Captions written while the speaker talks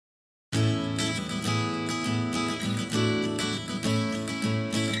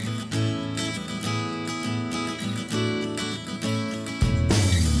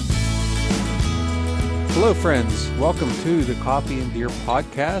Hello, friends. Welcome to the Coffee and Deer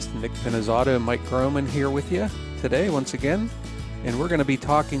podcast. Nick Pinizzotto and Mike Groman here with you today once again. And we're going to be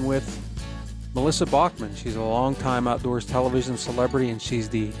talking with Melissa Bachman. She's a longtime outdoors television celebrity, and she's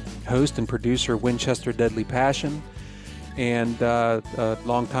the host and producer of Winchester Deadly Passion, and a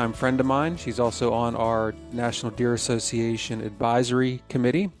longtime friend of mine. She's also on our National Deer Association Advisory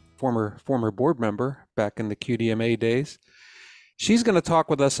Committee, former board member back in the QDMA days. She's going to talk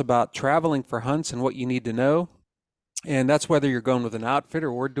with us about traveling for hunts and what you need to know. And that's whether you're going with an outfitter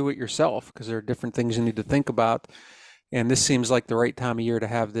or do it yourself, because there are different things you need to think about. And this seems like the right time of year to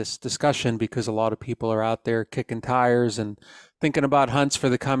have this discussion, because a lot of people are out there kicking tires and thinking about hunts for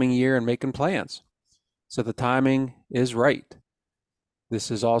the coming year and making plans. So the timing is right.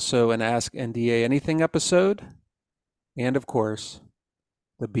 This is also an Ask NDA Anything episode. And of course,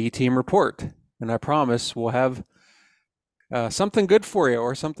 the B Team report. And I promise we'll have something good for you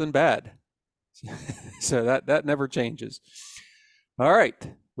or something bad. So that never changes. All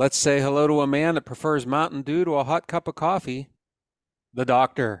right, let's say hello to a man that prefers Mountain Dew to a hot cup of coffee, the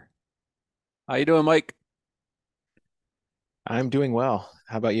doctor. How you doing, Mike? I'm doing well.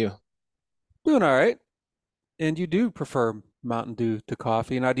 How about you? Doing all right. And you do prefer Mountain Dew to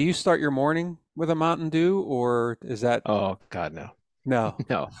coffee. Now, do you start your morning with a Mountain Dew, or is that Oh God, no, no?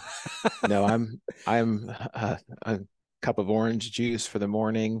 no, no. I'm a cup of orange juice for the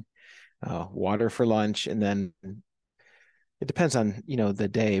morning, water for lunch, and then it depends on the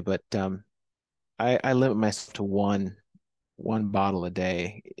day, but I limit myself to one bottle a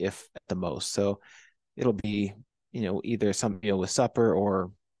day, if at the most. So it'll be either some meal with supper,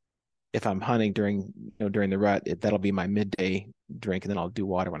 or if I'm hunting during the rut, that'll be my midday drink, and then I'll do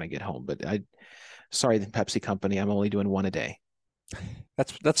water when I get home. But sorry, the Pepsi company, I'm only doing one a day.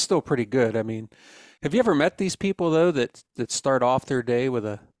 That's still pretty good. I mean, have you ever met these people though that start off their day with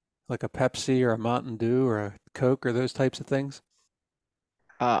a like a Pepsi or a Mountain Dew or a Coke or those types of things?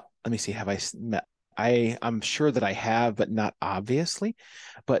 Let me see. Have I met? I'm sure that I have, but not obviously.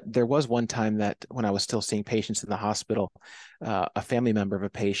 But there was one time that when I was still seeing patients in the hospital, a family member of a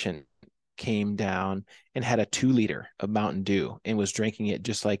patient came down and had a 2 liter of Mountain Dew and was drinking it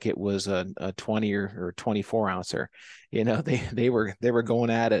just like it was a 20 or 24 ouncer. They were going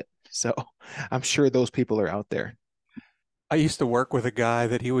at it. So I'm sure those people are out there. I used to work with a guy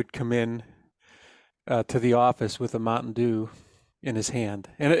that he would come in to the office with a Mountain Dew in his hand,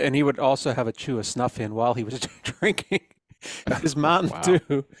 and he would also have a chew of snuff in while he was drinking his Mountain Wow.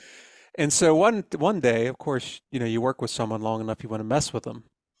 Dew. And so one day, of course, you work with someone long enough, you want to mess with them.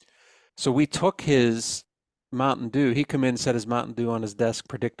 So we took his Mountain Dew. He come in, set his Mountain Dew on his desk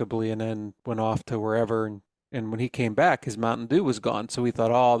predictably, and then went off to wherever. And when he came back, his Mountain Dew was gone. So we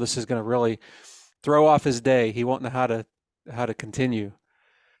thought, oh, this is going to really throw off his day. He won't know how to continue.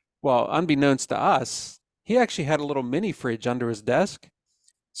 Well, unbeknownst to us, he actually had a little mini fridge under his desk.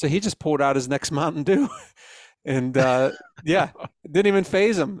 So he just pulled out his next Mountain Dew, and yeah, it didn't even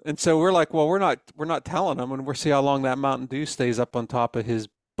phase him. And so we're like, well, we're not telling him, and we'll see how long that Mountain Dew stays up on top of his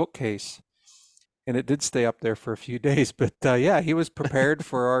bookcase. And it did stay up there for a few days, but yeah, he was prepared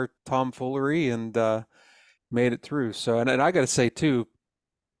for our tomfoolery and made it through. So, and I got to say too,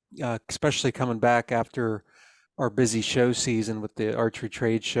 especially coming back after our busy show season with the archery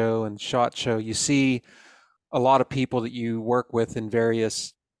trade show and SHOT Show, you see a lot of people that you work with in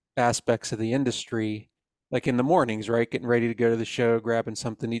various aspects of the industry, like in the mornings, right? Getting ready to go to the show, grabbing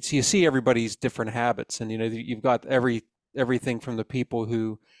something to eat. So you see everybody's different habits, and you've got everything from the people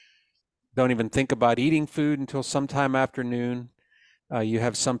who don't even think about eating food until sometime afternoon. You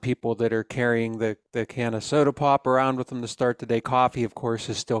have some people that are carrying the can of soda pop around with them to start the day. Coffee, of course,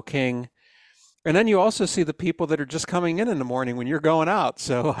 is still king. And then you also see the people that are just coming in the morning when you're going out.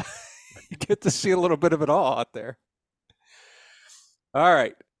 So you get to see a little bit of it all out there. All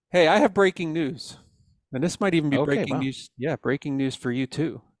right. Hey, I have breaking news. And this might even be Okay, breaking wow. news. Yeah, breaking news for you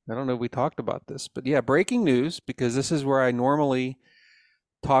too. I don't know if we talked about this, but yeah, breaking news, because this is where I normally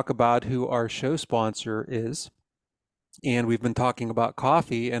talk about who our show sponsor is. And we've been talking about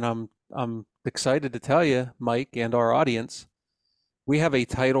coffee, and I'm excited to tell you, Mike, and our audience, we have a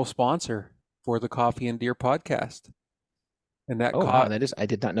title sponsor for the Coffee and Deer podcast. And that Oh wow, I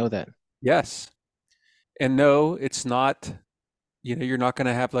did not know that. yes. And no, it's not, you're not going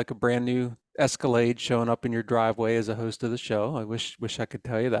to have like a brand new Escalade showing up in your driveway as a host of the show. I wish I could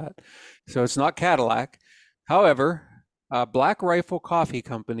tell you that. So it's not Cadillac. However, Black Rifle Coffee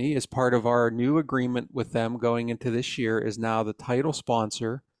Company is part of our new agreement with them going into this year, is now the title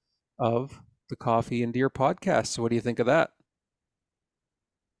sponsor of the Coffee and Deer podcast. So what do you think of that?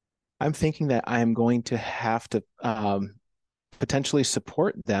 I'm thinking that I'm going to have to potentially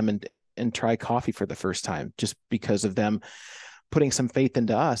support them and try coffee for the first time, just because of them putting some faith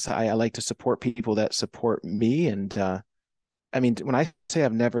into us. I like to support people that support me. And I mean, when I say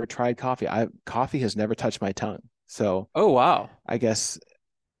I've never tried coffee, coffee has never touched my tongue. So Oh, wow. I guess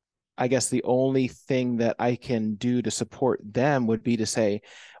I guess the only thing that I can do to support them would be to say,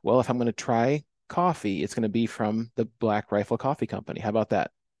 well, if I'm going to try coffee, it's going to be from the Black Rifle Coffee Company. How about that?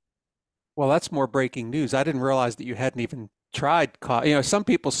 Well, that's more breaking news. I didn't realize that you hadn't even tried coffee. You know, some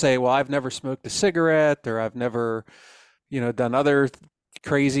people say, well, I've never smoked a cigarette or I've never, done other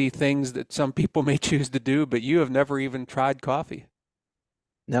crazy things that some people may choose to do, but you have never even tried coffee.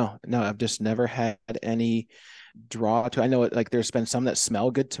 No, no, I've just never had any draw to. I know it, like there's been some that smell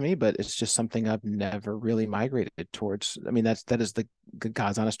good to me, but it's just something I've never really migrated towards. I mean, that is the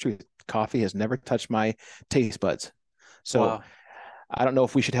God's honest truth. Coffee has never touched my taste buds. So Wow. I don't know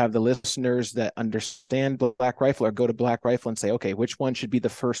if we should have the listeners that understand Black Rifle or go to Black Rifle and say, okay, which one should be the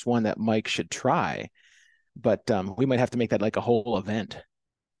first one that Mike should try? But we might have to make that like a whole event.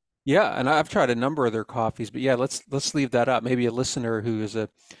 Yeah, and I've tried a number of their coffees, but yeah, let's leave that up. Maybe a listener who is a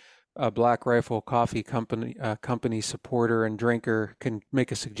Black Rifle Coffee company supporter and drinker can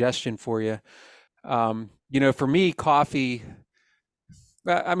make a suggestion for you. For me, coffee.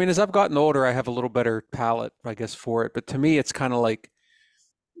 I mean, as I've gotten older, I have a little better palate, I guess, for it. But to me,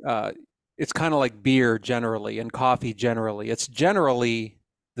 uh, it's kind of like beer generally and coffee generally. It's generally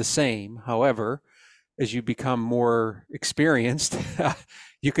the same. However, as you become more experienced,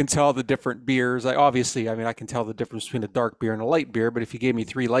 you can tell the different beers. I mean, I can tell the difference between a dark beer and a light beer, but if you gave me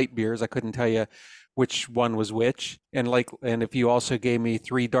three light beers, I couldn't tell you which one was which. And if you also gave me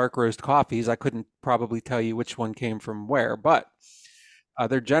three dark roast coffees, I couldn't probably tell you which one came from where. But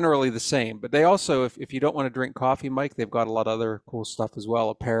they're generally the same. But they also, if you don't want to drink coffee, Mike, they've got a lot of other cool stuff as well,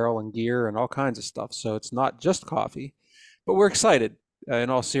 apparel and gear and all kinds of stuff. So it's not just coffee. But we're excited, in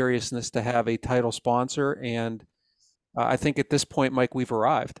all seriousness, to have a title sponsor. And I think at this point, Mike, we've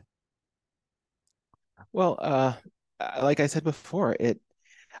arrived. Well, like I said before,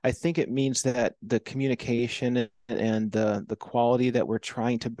 I think it means that the communication and the quality that we're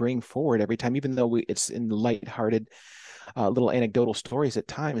trying to bring forward every time, even though it's in lighthearted little anecdotal stories at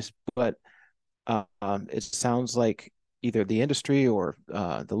times, but it sounds like either the industry or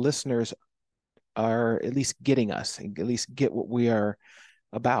the listeners are at least getting us, and at least get what we are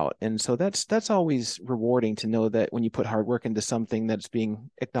about. And so that's always rewarding to know that when you put hard work into something that's being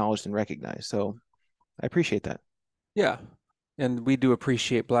acknowledged and recognized. So I appreciate that. Yeah. And we do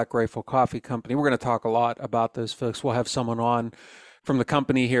appreciate Black Rifle Coffee Company. We're going to talk a lot about those folks. We'll have someone on from the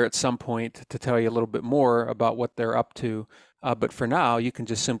company here at some point to tell you a little bit more about what they're up to. But for now, you can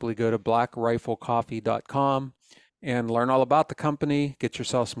just simply go to blackriflecoffee.com and learn all about the company, get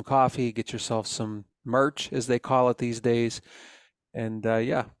yourself some coffee, get yourself some merch, as they call it these days. And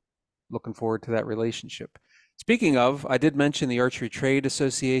yeah, looking forward to that relationship. Speaking of, I did mention the Archery Trade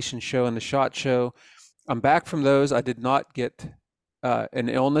Association show and the SHOT Show. I'm back from those. I did not get an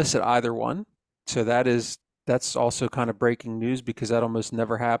illness at either one. So that's also kind of breaking news because that almost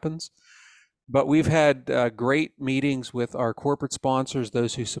never happens. But we've had great meetings with our corporate sponsors,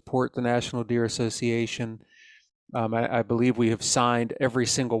 those who support the National Deer Association. I believe we have signed every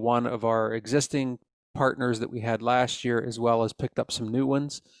single one of our existing partners that we had last year, as well as picked up some new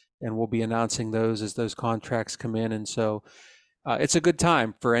ones. And we'll be announcing those as those contracts come in. And so it's a good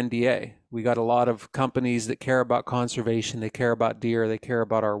time for NDA. We got a lot of companies that care about conservation, they care about deer, they care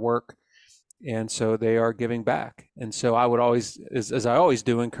about our work, and so they are giving back. And so I would always, as I always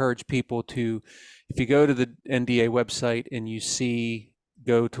do, encourage people to, if you go to the NDA website and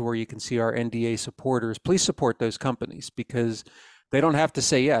go to where you can see our NDA supporters, please support those companies because they don't have to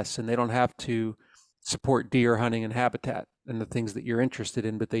say yes and they don't have to support deer hunting and habitat and the things that you're interested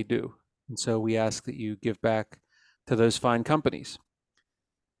in, but they do. And so we ask that you give back to those fine companies.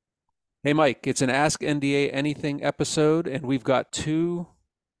 Hey, Mike, it's an Ask NDA Anything episode, and we've got two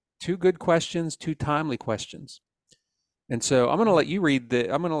good questions, two timely questions. And so I'm going to let you I'm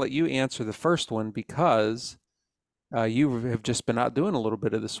going to let you answer the first one because you have just been out doing a little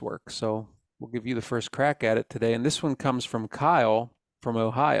bit of this work. So we'll give you the first crack at it today. And this one comes from Kyle from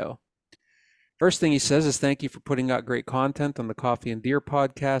Ohio. First thing he says is, thank you for putting out great content on the Coffee and Deer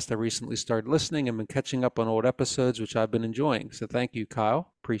podcast. I recently started listening and been catching up on old episodes, which I've been enjoying. So thank you,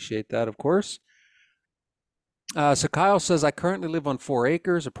 Kyle. Appreciate that, of course. So Kyle says, I currently live on 4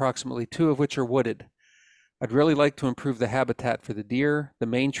 acres, approximately 2 of which are wooded. I'd really like to improve the habitat for the deer. The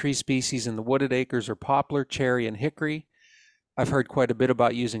main tree species in the wooded acres are poplar, cherry, and hickory. I've heard quite a bit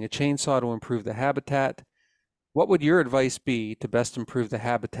about using a chainsaw to improve the habitat. What would your advice be to best improve the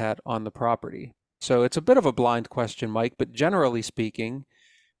habitat on the property? So it's a bit of a blind question, Mike, but generally speaking,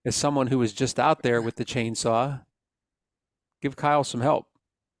 as someone who was just out there with the chainsaw, give Kyle some help.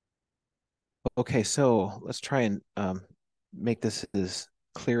 Okay, so let's try and make this as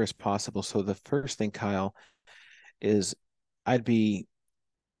clear as possible. So the first thing, Kyle, is I'd be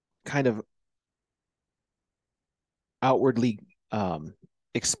kind of outwardly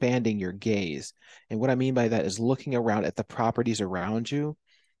expanding your gaze. And what I mean by that is looking around at the properties around you.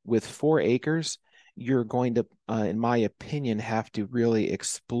 With 4 acres, you're going to, in my opinion, have to really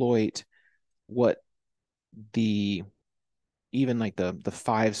exploit what the even like the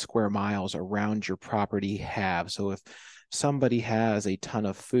 5 square miles around your property have. So if somebody has a ton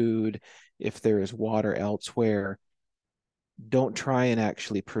of food, if there is water elsewhere, don't try and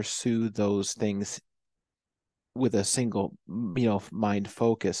actually pursue those things with a single, mind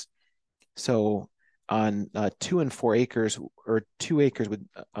focus. So on 2 and 4 acres, or 2 acres with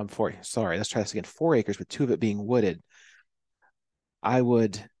four, sorry, let's try this again. 4 acres with two of it being wooded, I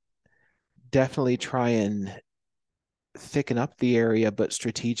would definitely try and thicken up the area, but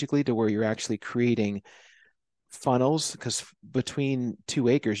strategically to where you're actually creating funnels, because between 2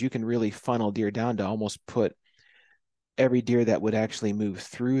 acres, you can really funnel deer down to almost put every deer that would actually move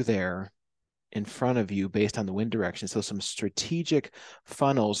through there in front of you based on the wind direction. So some strategic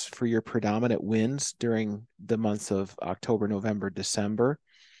funnels for your predominant winds during the months of October, November, December.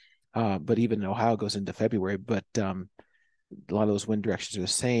 But even Ohio goes into February, but a lot of those wind directions are the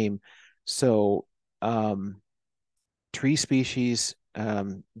same. So tree species,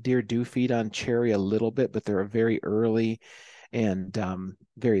 deer do feed on cherry a little bit, but they're a very early and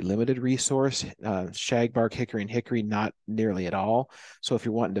very limited resource. Shagbark, hickory, and hickory, not nearly at all. So if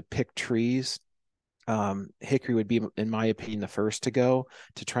you're wanting to pick trees, hickory would be, in my opinion, the first to go,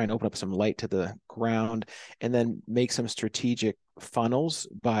 to try and open up some light to the ground, and then make some strategic funnels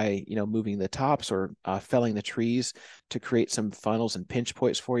by moving the tops or felling the trees to create some funnels and pinch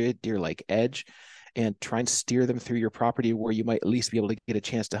points for you, deer like edge, and try and steer them through your property where you might at least be able to get a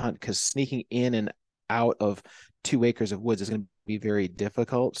chance to hunt, because sneaking in and out of 2 acres of woods is going to be very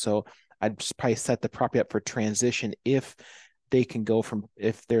difficult. So I'd probably set the property up for transition if they can go from,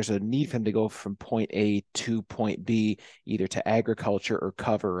 if there's a need for them to go from point A to point B, either to agriculture or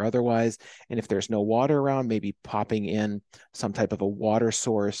cover or otherwise. And if there's no water around, maybe popping in some type of a water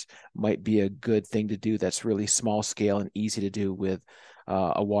source might be a good thing to do. That's really small scale and easy to do with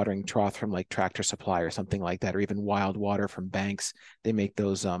a watering trough from like Tractor Supply or something like that, or even wild water from banks. They make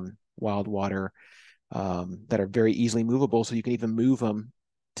those wild water that are very easily movable, so you can even move them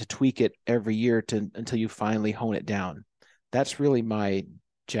to tweak it every year until you finally hone it down. That's really my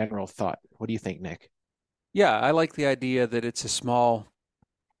general thought. What do you think, Nick? Yeah, I like the idea that it's a small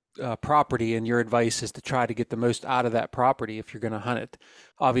property, and your advice is to try to get the most out of that property if you're going to hunt it.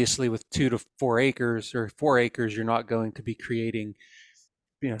 Obviously, with 2 to 4 acres or 4 acres, you're not going to be creating,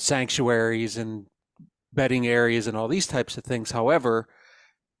 sanctuaries and bedding areas and all these types of things. However,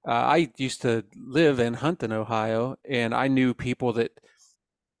 I used to live and hunt in Ohio, and I knew people that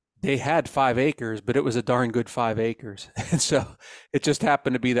they had 5 acres, but it was a darn good 5 acres. And so it just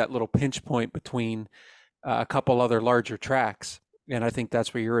happened to be that little pinch point between a couple other larger tracks. And I think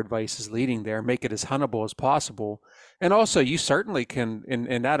that's where your advice is leading there. Make it as huntable as possible. And also, you certainly can,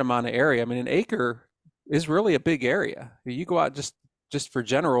 in that amount of area, I mean, an acre is really a big area. You go out just for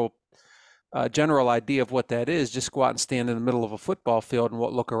general idea of what that is, just go out and stand in the middle of a football field and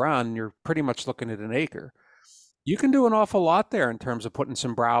look around, and you're pretty much looking at an acre. You can do an awful lot there in terms of putting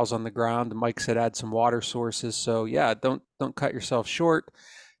some browse on the ground. And Mike said add some water sources. So yeah, don't cut yourself short.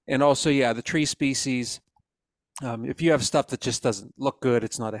 And also, yeah, the tree species. If you have stuff that just doesn't look good,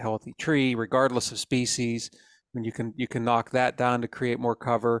 it's not a healthy tree, regardless of species. I mean, you can knock that down to create more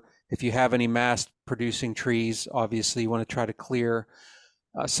cover. If you have any mass producing trees, obviously you want to try to clear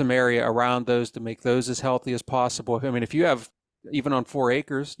some area around those to make those as healthy as possible. I mean, if you have, even on 4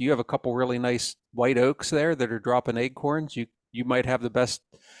 acres, you have a couple really nice white oaks there that are dropping acorns, you might have the best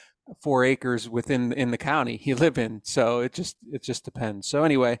 4 acres in the county you live in. So it just depends. So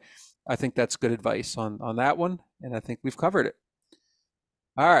anyway, I think that's good advice on that one, and I think we've covered it.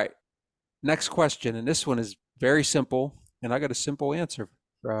 All right, next question, and this one is very simple, and I got a simple answer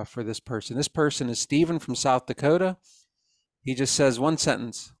for this person. This person is Steven from South Dakota. He just says one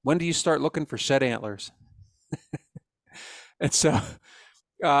sentence: when do you start looking for shed antlers? And so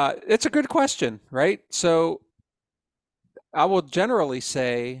it's a good question, right? So I will generally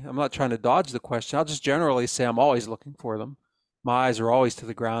say, I'm not trying to dodge the question. I'll just generally say I'm always looking for them. My eyes are always to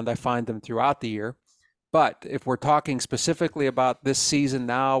the ground. I find them throughout the year. But if we're talking specifically about this season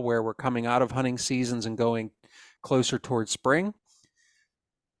now, where we're coming out of hunting seasons and going closer towards spring,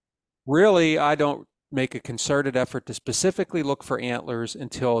 really, I don't make a concerted effort to specifically look for antlers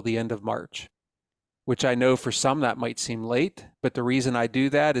until the end of March, which I know for some that might seem late, but the reason I do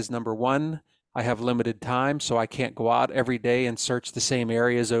that is number one, I have limited time, so I can't go out every day and search the same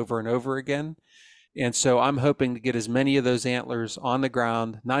areas over and over again. And so I'm hoping to get as many of those antlers on the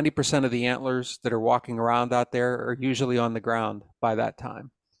ground. 90% of the antlers that are walking around out there are usually on the ground by that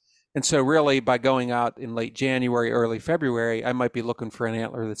time. And so really by going out in late January, early February, I might be looking for an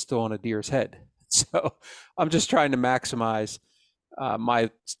antler that's still on a deer's head. So I'm just trying to maximize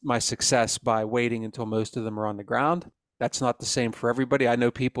my success by waiting until most of them are on the ground. That's not the same for everybody. I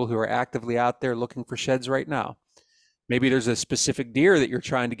know people who are actively out there looking for sheds right now. Maybe there's a specific deer that you're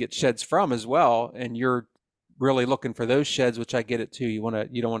trying to get sheds from as well, and you're really looking for those sheds, which I get it too. You want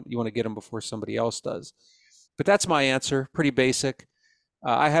to get them before somebody else does. But that's my answer, pretty basic.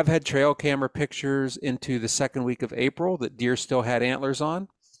 I have had trail camera pictures into the second week of April that deer still had antlers on,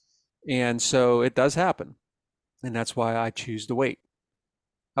 and so it does happen, and that's why I choose to wait.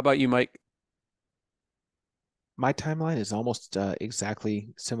 How about you, Mike? My timeline is almost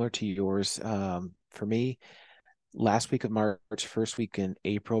exactly similar to yours. For me, last week of March, first week in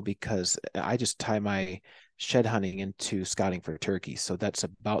April, because I just tie my shed hunting into scouting for turkeys. So that's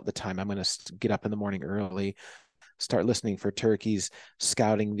about the time I'm going to get up in the morning early, start listening for turkeys,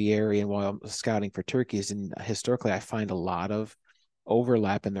 scouting the area. And while I'm scouting for turkeys, and historically, I find a lot of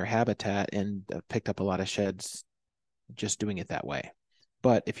overlap in their habitat and picked up a lot of sheds just doing it that way.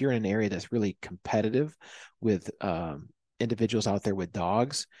 But if you're in an area that's really competitive with individuals out there with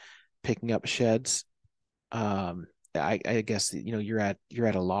dogs, picking up sheds, I guess you're at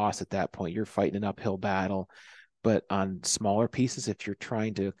a loss at that point. You're fighting an uphill battle. But on smaller pieces, if you're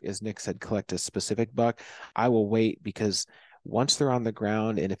trying to, as Nick said, collect a specific buck, I will wait, because once they're on the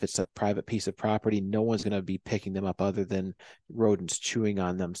ground, and if it's a private piece of property, no one's going to be picking them up other than rodents chewing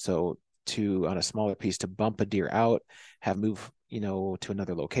on them. So on a smaller piece, to bump a deer out, have move to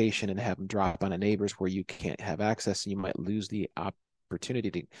another location and have them drop on a neighbor's where you can't have access, and you might lose the opportunity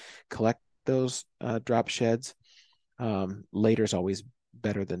to collect those drop sheds. Later is always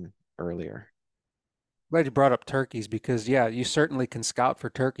better than earlier. Glad you brought up turkeys because, yeah, you certainly can scout for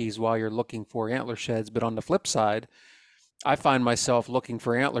turkeys while you're looking for antler sheds. But on the flip side, I find myself looking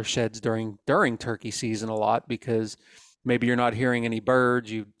for antler sheds during turkey season a lot, because maybe you're not hearing any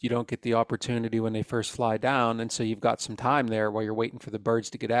birds. You don't get the opportunity when they first fly down. And so you've got some time there while you're waiting for the birds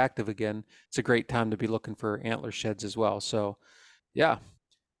to get active again. It's a great time to be looking for antler sheds as well. So, yeah,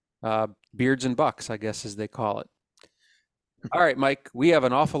 beards and bucks, I guess, as they call it. All right, Mike, we have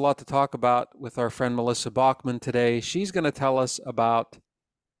an awful lot to talk about with our friend Melissa Bachman today. She's going to tell us about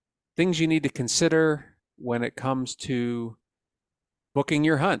things you need to consider when it comes to booking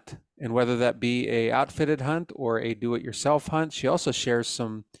your hunt, and whether that be a outfitted hunt or a do-it-yourself hunt. She also shares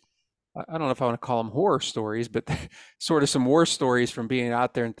some, I don't know if I want to call them horror stories, but sort of some war stories from being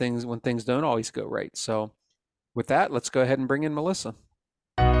out there and things when things don't always go right. So with that, let's go ahead and bring in Melissa.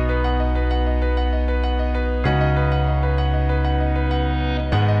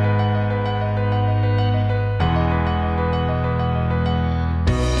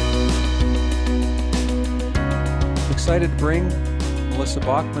 Excited to bring Melissa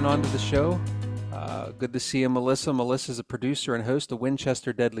Bachman onto the show. Good to see you, Melissa. Melissa is a producer and host of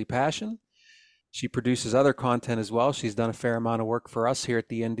Winchester Deadly Passion. She produces other content as well. She's done a fair amount of work for us here at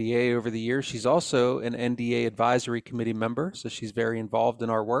the NDA over the years. She's also an NDA advisory committee member, so she's very involved in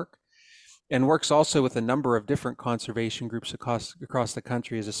our work, and works also with a number of different conservation groups across the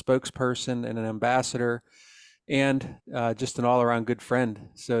country as a spokesperson and an ambassador, and just an all-around good friend.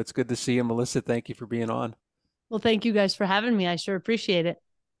 So it's good to see you, Melissa. Thank you for being on. Well, thank you guys for having me. I sure appreciate it.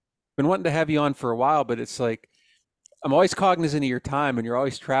 Been wanting to have you on for a while, but it's like, I'm always cognizant of your time and you're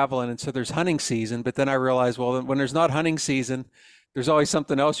always traveling. And so there's hunting season, but then I realize, well, when there's not hunting season, there's always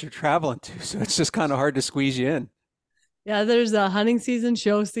something else you're traveling to. So it's just kind of hard to squeeze you in. Yeah, there's a hunting season,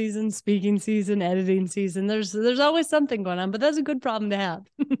 show season, speaking season, editing season. There's always something going on, but that's a good problem to have.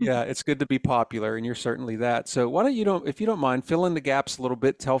 Yeah, it's good to be popular, and you're certainly that. So why don't you, if you don't mind, fill in the gaps a little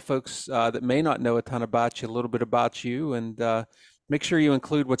bit, tell folks that may not know a ton about you, a little bit about you, and make sure you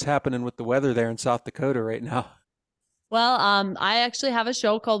include what's happening with the weather there in South Dakota right now. Well, I actually have a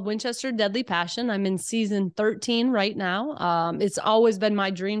show called Winchester Deadly Passion. I'm in season 13 right now. It's always been my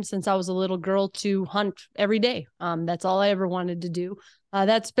dream since I was a little girl to hunt every day. That's all I ever wanted to do.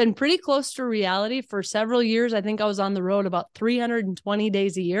 That's been pretty close to reality for several years. I think I was on the road about 320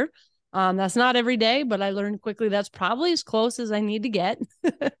 days a year. That's not every day, but I learned quickly that's probably as close as I need to get.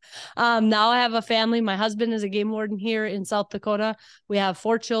 Now I have a family. My husband is a game warden here in South Dakota. We have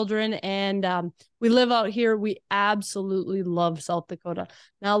 4 children, and we live out here. We absolutely love South Dakota.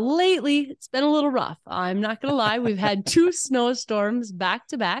 Now, lately, it's been a little rough. I'm not going to lie. We've had 2 snowstorms back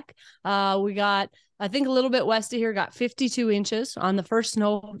to back. We got, I think, a little bit west of here, got 52 inches on the first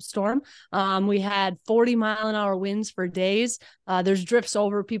snowstorm. We had 40-mile-an-hour winds for days. There's drifts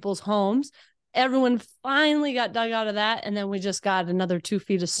over people's homes. Everyone finally got dug out of that. And then we just got another 2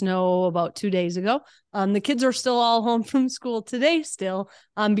 feet of snow about 2 days ago. The kids are still all home from school today still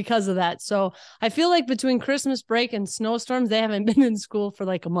because of that. So I feel like between Christmas break and snowstorms, they haven't been in school for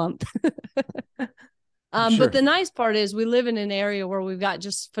like a month. Sure. But the nice part is we live in an area where we've got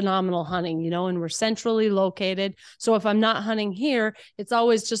just phenomenal hunting, and we're centrally located. So if I'm not hunting here, it's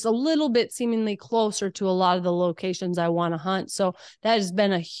always just a little bit seemingly closer to a lot of the locations I want to hunt. So that has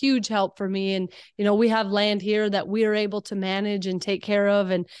been a huge help for me. And, we have land here that we are able to manage and take care of.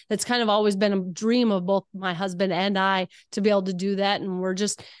 And it's kind of always been a dream of both my husband and I to be able to do that. And we're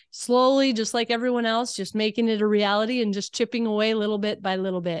just slowly, just like everyone else, just making it a reality and just chipping away little bit by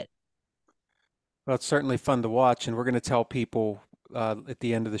little bit. Well, it's certainly fun to watch, and we're going to tell people at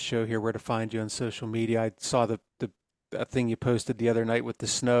the end of the show here where to find you on social media. I saw the thing you posted the other night with the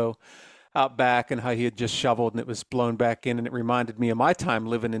snow out back and how he had just shoveled and it was blown back in, and it reminded me of my time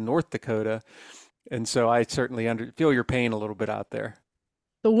living in North Dakota, and so I certainly feel your pain a little bit out there.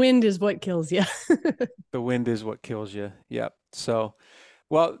 The wind is what kills you. The wind is what kills you. Yep. So,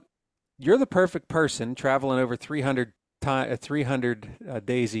 well, you're the perfect person traveling over 300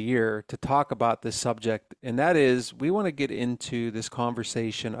 days a year to talk about this subject, and that is we want to get into this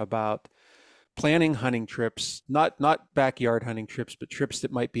conversation about planning hunting trips, not backyard hunting trips, but trips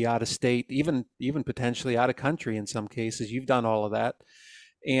that might be out of state, even potentially out of country in some cases. You've done all of that.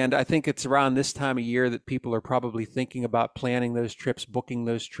 And I think it's around this time of year that people are probably thinking about planning those trips, booking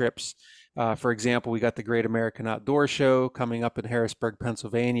those trips. For example, we got the Great American Outdoor Show coming up in Harrisburg,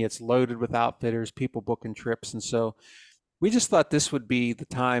 Pennsylvania. It's loaded with outfitters, people booking trips. And so we just thought this would be the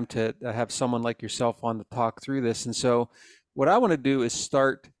time to have someone like yourself on to talk through this. And so what I want to do is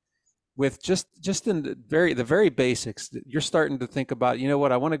start with just in the very basics. You're starting to think about,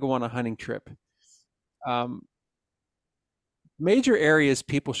 I want to go on a hunting trip. Major areas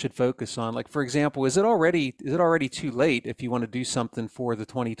people should focus on, like, for example, is it already too late if you want to do something for the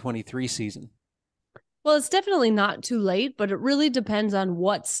 2023 season? Well, it's definitely not too late, but it really depends on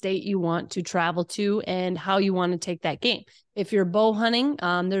what state you want to travel to and how you want to take that game. If you're bow hunting,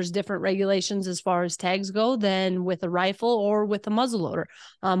 there's different regulations as far as tags go than with a rifle or with a muzzleloader.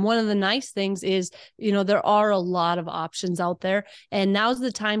 One of the nice things is, there are a lot of options out there, and now's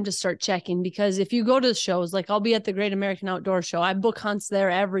the time to start checking, because if you go to shows, like I'll be at the Great American Outdoor Show, I book hunts there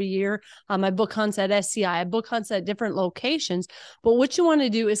every year. I book hunts at SCI, I book hunts at different locations. But what you want to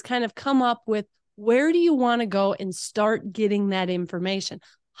do is kind of come up with, where do you want to go and start getting that information?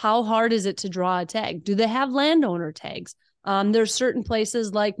 How hard is it to draw a tag? Do they have landowner tags? There's certain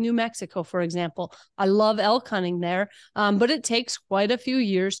places like New Mexico, for example. I love elk hunting there, but it takes quite a few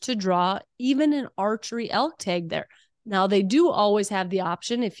years to draw even an archery elk tag there. Now, they do always have the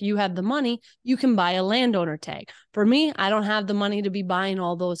option, if you have the money, you can buy a landowner tag. For me, I don't have the money to be buying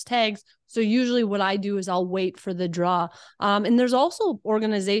all those tags. So usually what I do is I'll wait for the draw. And there's also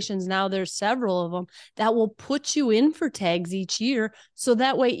organizations now, there's several of them that will put you in for tags each year. So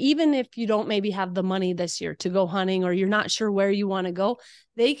that way, even if you don't maybe have the money this year to go hunting, or you're not sure where you want to go,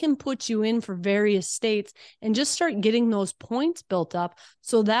 they can put you in for various states and just start getting those points built up.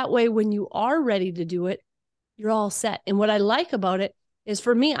 So that way, when you are ready to do it, you're all set. And what I like about it is,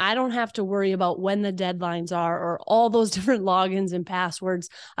 for me, I don't have to worry about when the deadlines are or all those different logins and passwords.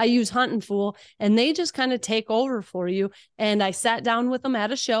 I use Huntin' Fool, and they just kind of take over for you. And I sat down with them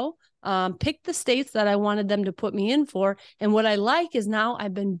at a show, picked the states that I wanted them to put me in for. And what I like is now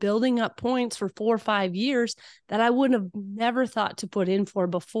I've been building up points for 4 or 5 years that I would have never thought to put in for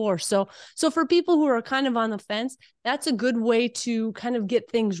before. So for people who are kind of on the fence, that's a good way to kind of get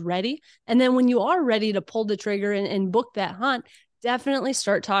things ready. And then when you are ready to pull the trigger and book that hunt, definitely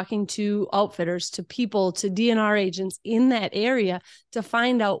start talking to outfitters, to people, to DNR agents in that area to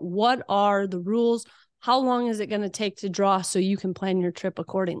find out what are the rules, how long is it going to take to draw, so you can plan your trip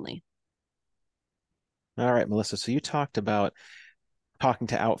accordingly. All right, Melissa. So you talked about talking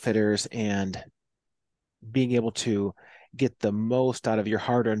to outfitters and being able to get the most out of your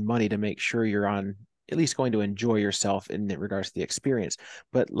hard-earned money to make sure you're on at least going to enjoy yourself in regards to the experience.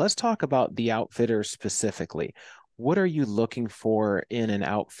 But let's talk about the outfitters specifically. What are you looking for in an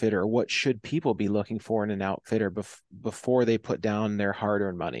outfitter? What should people be looking for in an outfitter before they put down their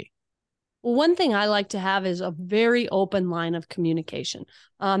hard-earned money? Well, one thing I like to have is a very open line of communication.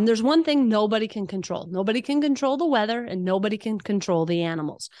 There's one thing nobody can control. Nobody can control the weather and nobody can control the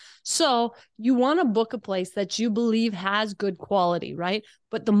animals. So you want to book a place that you believe has good quality, right?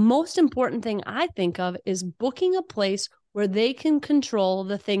 But the most important thing I think of is booking a place where they can control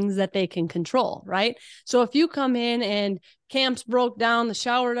the things that they can control, right? So if you come in and camp's broke down, the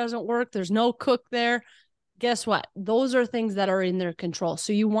shower doesn't work, there's no cook there, guess what? Those are things that are in their control.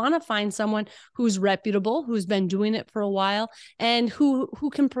 So you want to find someone who's reputable, who's been doing it for a while, and who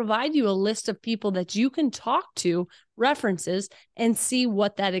can provide you a list of people that you can talk to, references, and see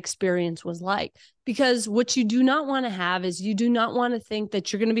what that experience was like. Because what you do not want to have is you do not want to think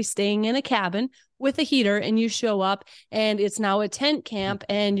that you're going to be staying in a cabin with a heater and you show up and it's now a tent camp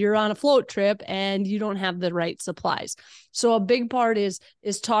and you're on a float trip and you don't have the right supplies. So a big part is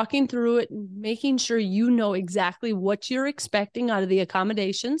talking through it, making sure you know exactly what you're expecting out of the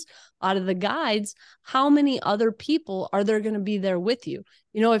accommodations, out of the guides. How many other people are there going to be there with you?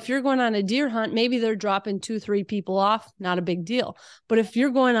 You know, if you're going on a deer hunt, maybe they're dropping 2-3 people off, not a big deal. But if you're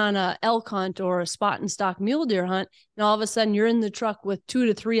going on a elk hunt or a spot and stock mule deer hunt, and all of a sudden you're in the truck with 2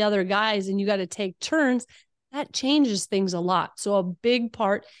 to 3 other guys and you got to take turns, that changes things a lot. So a big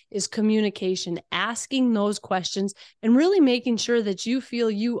part is communication, asking those questions and really making sure that you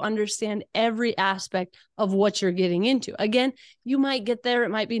feel you understand every aspect of what you're getting into. Again, you might get there, it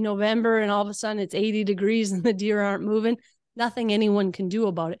might be November and all of a sudden it's 80 degrees and the deer aren't moving. Nothing anyone can do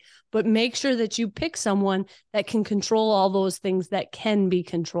about it, but make sure that you pick someone that can control all those things that can be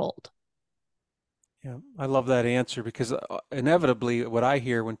controlled. Yeah, I love that answer because inevitably what I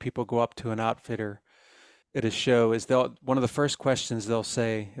hear when people go up to an outfitter at a show is one of the first questions they'll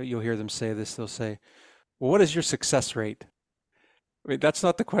say, you'll hear them say this, they'll say, well, what is your success rate? I mean, that's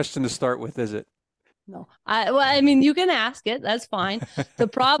not the question to start with, is it? No, I mean, you can ask it. That's fine. The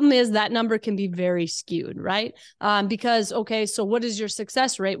problem is that number can be very skewed, right? Because, okay, so what is your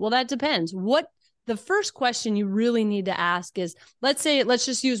success rate? Well, that depends. The first question you really need to ask is, let's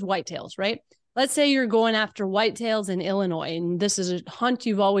just use whitetails, right? Let's say you're going after whitetails in Illinois, and this is a hunt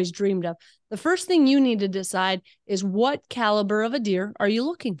you've always dreamed of. The first thing you need to decide is what caliber of a deer are you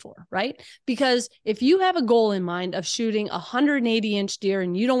looking for, right? Because if you have a goal in mind of shooting a 180-inch deer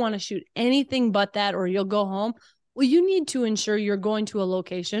and you don't want to shoot anything but that or you'll go home, well, you need to ensure you're going to a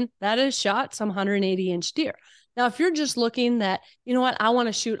location that has shot some 180-inch deer. Now, if you're just looking that, you know what, I want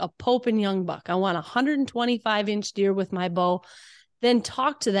to shoot a Pope and Young buck, I want a 125-inch deer with my bow, then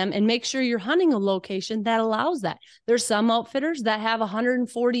talk to them and make sure you're hunting a location that allows that. There's some outfitters that have a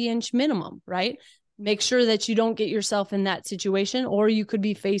 140-inch minimum, right? Make sure that you don't get yourself in that situation or you could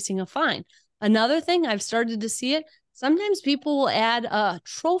be facing a fine. Another thing, I've started to see it, sometimes people will add a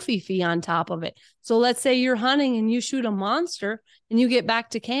trophy fee on top of it. So let's say you're hunting and you shoot a monster and you get back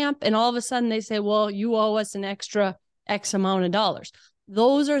to camp and all of a sudden they say, well, you owe us an extra X amount of dollars.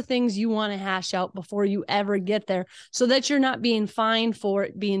 Those are things you want to hash out before you ever get there so that you're not being fined for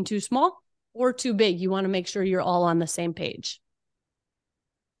it being too small or too big. You want to make sure you're all on the same page.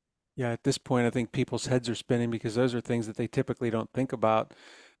 Yeah, at this point, I think people's heads are spinning because those are things that they typically don't think about.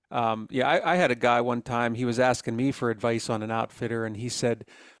 I had a guy one time, he was asking me for advice on an outfitter, and he said,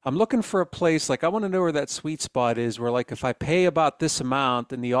 I'm looking for a place, like I want to know where that sweet spot is, where like if I pay about this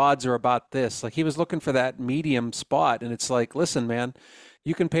amount and the odds are about this, like he was looking for that medium spot. And it's like, listen, man,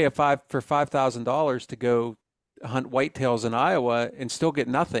 you can pay for $5,000 to go hunt whitetails in Iowa and still get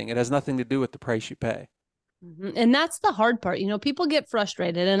nothing. It has nothing to do with the price you pay. And that's the hard part. You know, people get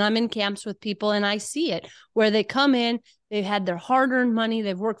frustrated, and I'm in camps with people and I see it where they come in, they've had their hard-earned money,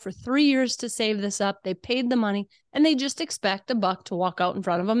 they've worked for 3 years to save this up, they paid the money, and they just expect a buck to walk out in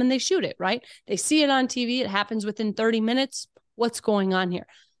front of them and they shoot it, right? They see it on TV, it happens within 30 minutes. What's going on here?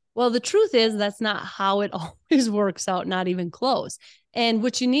 Well, the truth is that's not how it always works out, not even close. And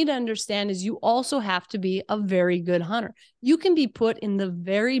what you need to understand is you also have to be a very good hunter. You can be put in the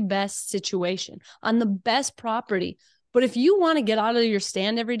very best situation on the best property. But if you want to get out of your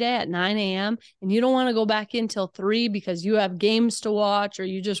stand every day at 9 a.m. and you don't want to go back in till 3 because you have games to watch or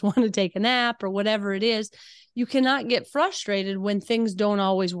you just want to take a nap or whatever it is, you cannot get frustrated when things don't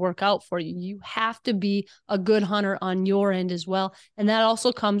always work out for you. You have to be a good hunter on your end as well. And that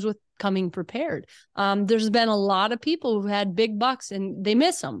also comes with coming prepared. There's been a lot of people who had big bucks and they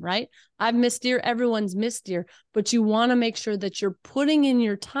miss them, right? I've missed deer. Everyone's missed deer, but you want to make sure that you're putting in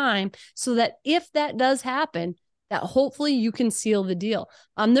your time so that if that does happen, that hopefully you can seal the deal.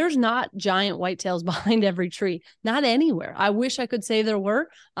 There's not giant whitetails behind every tree, not anywhere. I wish I could say there were.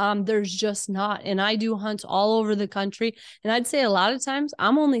 There's just not. And I do hunts all over the country. And I'd say a lot of times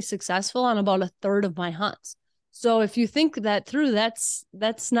I'm only successful on about a third of my hunts. So if you think that through,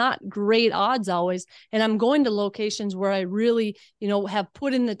 that's not great odds always. And I'm going to locations where I really, have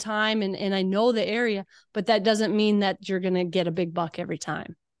put in the time and I know the area, but that doesn't mean that you're going to get a big buck every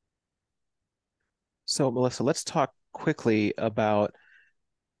time. So Melissa, let's talk quickly about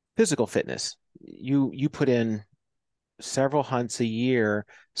physical fitness. You put in several hunts a year.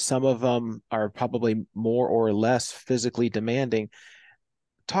 Some of them are probably more or less physically demanding.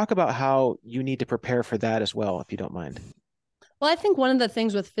 Talk about how you need to prepare for that as well, if you don't mind. Well, I think one of the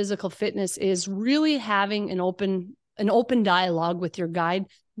things with physical fitness is really having an open dialogue with your guide,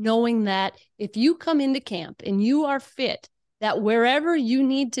 knowing that if you come into camp and you are fit, that wherever you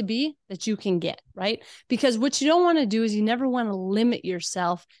need to be, that you can get, right? Because what you don't want to do is you never want to limit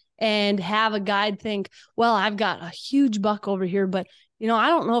yourself and have a guide think, well, I've got a huge buck over here, but I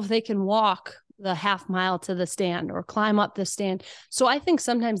don't know if they can walk the half mile to the stand or climb up the stand. So I think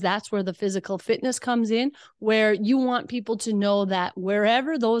sometimes that's where the physical fitness comes in, where you want people to know that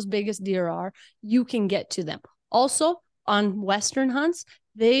wherever those biggest deer are, you can get to them. Also, on Western hunts,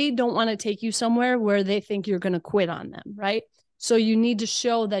 they don't want to take you somewhere where they think you're going to quit on them, right? So you need to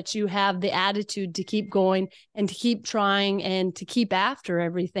show that you have the attitude to keep going and to keep trying and to keep after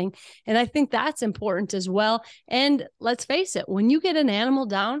everything. And I think that's important as well. And let's face it, when you get an animal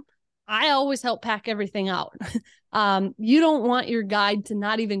down, I always help pack everything out. You don't want your guide to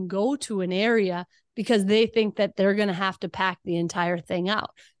not even go to an area because they think that they're going to have to pack the entire thing out.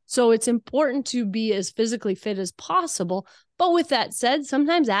 So it's important to be as physically fit as possible. But with that said,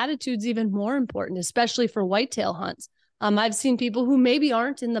 sometimes attitude's even more important, especially for whitetail hunts. I've seen people who maybe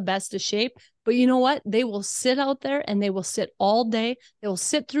aren't in the best of shape, but you know what? They will sit out there and they will sit all day. They will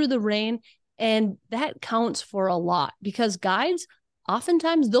sit through the rain. And that counts for a lot because guides,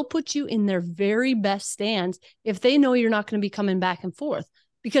 oftentimes they'll put you in their very best stands if they know you're not going to be coming back and forth.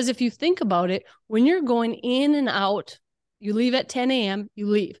 Because if you think about it, when you're going in and out, you leave at 10 a.m., you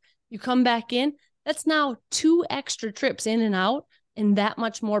leave, you come back in, that's now 2 extra trips in and out and that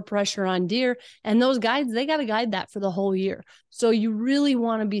much more pressure on deer. And those guides, they got to guide that for the whole year. So you really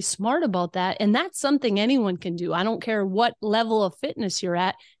want to be smart about that. And that's something anyone can do. I don't care what level of fitness you're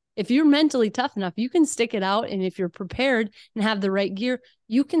at. If you're mentally tough enough, you can stick it out. And if you're prepared and have the right gear,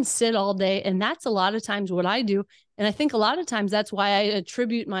 you can sit all day. And that's a lot of times what I do. And I think a lot of times that's why I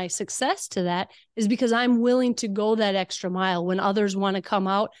attribute my success to that, is because I'm willing to go that extra mile when others want to come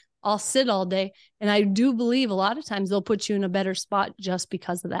out. I'll sit all day. And I do believe a lot of times they'll put you in a better spot just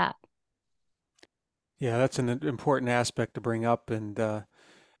because of that. Yeah, that's an important aspect to bring up. And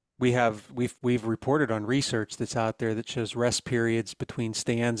we've reported on research that's out there that shows rest periods between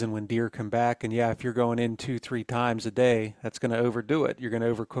stands and when deer come back. And yeah, if you're going in 2-3 times a day, that's going to overdo it. You're going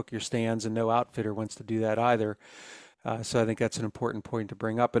to overcook your stands, and no outfitter wants to do that either. So I think that's an important point to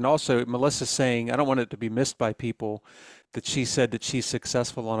bring up. And also, Melissa's saying, I don't want it to be missed by people, that she said that she's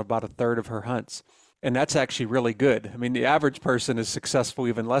successful on about 1/3 of her hunts. And that's actually really good. I mean, the average person is successful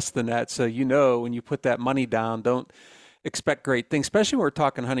even less than that. So, when you put that money down, don't expect great things, especially when we're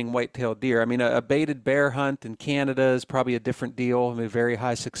talking hunting white-tailed deer. I mean, a baited bear hunt in Canada is probably a different deal. I mean, very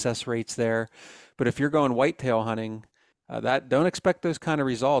high success rates there. But if you're going whitetail hunting, don't expect those kind of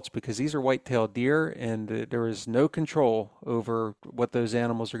results, because these are white-tailed deer, and there is no control over what those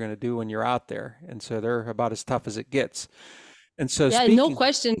animals are going to do when you're out there. And so they're about as tough as it gets. And so yeah, no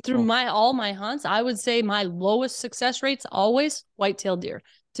question. Through all my hunts, I would say my lowest success rates always white-tailed deer.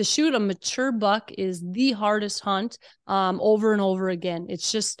 To shoot a mature buck is the hardest hunt, over and over again.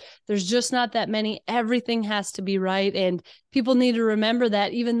 It's just, there's just not that many. Everything has to be right. And people need to remember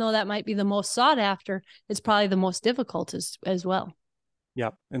that, even though that might be the most sought after, it's probably the most difficult as well.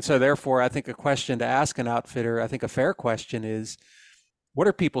 Yep. And so therefore, I think a question to ask an outfitter, I think a fair question is, what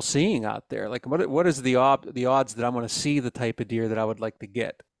are people seeing out there? Like, what is the odds that I'm going to see the type of deer that I would like to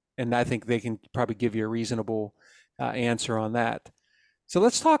get? And I think they can probably give you a reasonable answer on that. So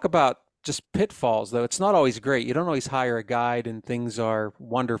let's talk about just pitfalls, though. It's not always great. You don't always hire a guide and things are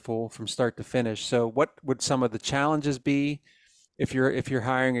wonderful from start to finish. So what would some of the challenges be if you're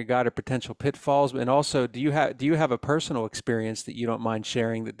hiring a guide, or potential pitfalls? And also, do you have a personal experience that you don't mind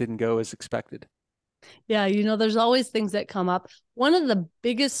sharing that didn't go as expected? Yeah, there's always things that come up. One of the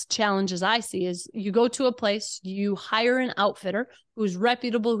biggest challenges I see is you go to a place, you hire an outfitter who's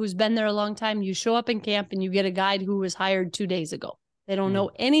reputable, who's been there a long time. You show up in camp and you get a guide who was hired 2 days ago. They don't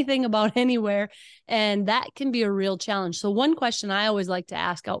know anything about anywhere, and that can be a real challenge. So one question I always like to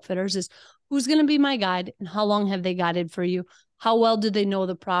ask outfitters is, who's going to be my guide, and how long have they guided for you? How well do they know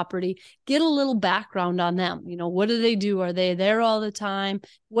the property? Get a little background on them. What do they do? Are they there all the time?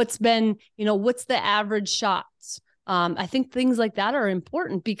 What's the average shots? I think things like that are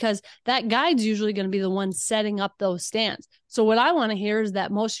important because that guide's usually going to be the one setting up those stands. So what I want to hear is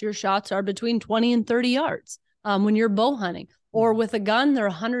that most of your shots are between 20 and 30 yards when you're bow hunting. Or with a gun, they're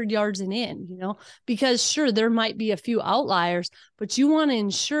 100 yards and in, because sure, there might be a few outliers, but you want to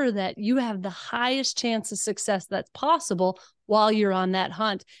ensure that you have the highest chance of success that's possible while you're on that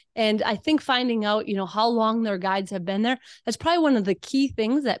hunt. And I think finding out, how long their guides have been there, that's probably one of the key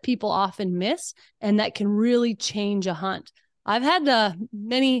things that people often miss and that can really change a hunt. I've had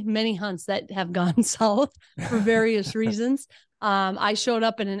many, many hunts that have gone south for various reasons. I showed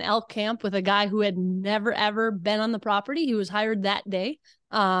up in an elk camp with a guy who had never, ever been on the property. He was hired that day.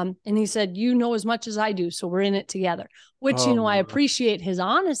 And he said, you know as much as I do, so we're in it together, which, I appreciate his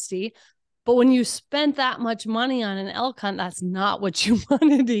honesty. But when you spent that much money on an elk hunt, that's not what you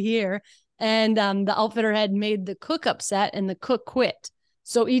wanted to hear. And the outfitter had made the cook upset and the cook quit.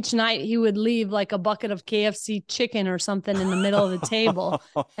 So each night he would leave like a bucket of KFC chicken or something in the middle of the table.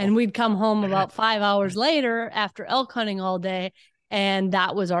 And we'd come home about 5 hours later after elk hunting all day. And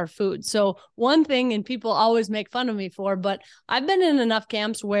that was our food. So one thing, and people always make fun of me for, but I've been in enough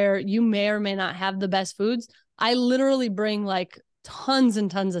camps where you may or may not have the best foods. I literally bring like tons and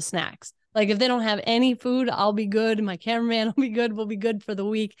tons of snacks. Like if they don't have any food, I'll be good. My cameraman will be good. We'll be good for the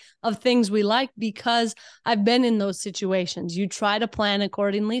week of things we like because I've been in those situations. You try to plan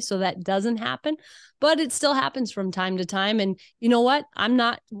accordingly so that doesn't happen, but it still happens from time to time. And you know what? I'm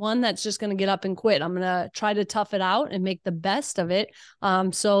not one that's just going to get up and quit. I'm going to try to tough it out and make the best of it.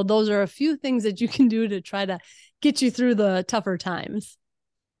 So those are a few things that you can do to try to get you through the tougher times.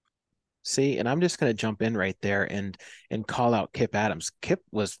 See, and I'm just going to jump in right there and call out Kip Adams. Kip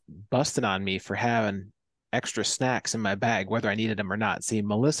was busting on me for having extra snacks in my bag, whether I needed them or not. See,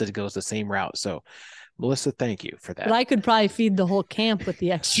 Melissa goes the same route. So, Melissa, thank you for that. But I could probably feed the whole camp with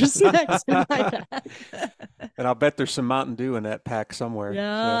the extra snacks in my bag. And I'll bet there's some Mountain Dew in that pack somewhere.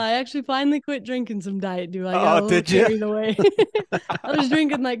 Yeah, so. I actually finally quit drinking some Diet Dew. I got a little carried away. I was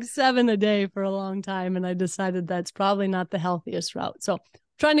drinking like 7 a day for a long time, and I decided that's probably not the healthiest route. So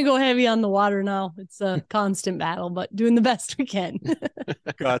trying to go heavy on the water now. It's a constant battle, but doing the best we can.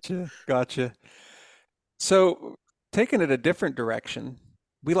 Gotcha. So taking it a different direction,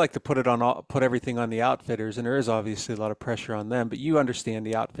 we like to put everything on the outfitters, and there is obviously a lot of pressure on them, but you understand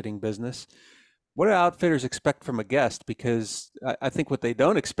the outfitting business. What do outfitters expect from a guest? Because I think what they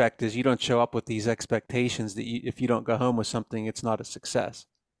don't expect is you don't show up with these expectations that if you don't go home with something, it's not a success.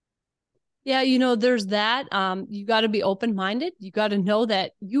 Yeah, there's that. You got to be open-minded. You got to know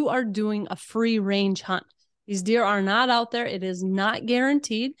that you are doing a free range hunt. These deer are not out there. It is not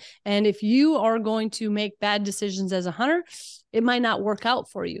guaranteed. And if you are going to make bad decisions as a hunter, it might not work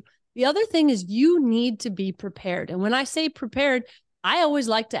out for you. The other thing is you need to be prepared. And when I say prepared, I always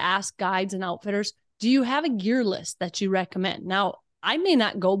like to ask guides and outfitters, do you have a gear list that you recommend? Now, I may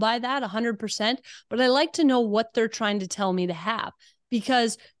not go by that 100%, but I like to know what they're trying to tell me to have,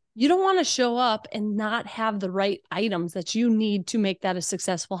 because you don't want to show up and not have the right items that you need to make that a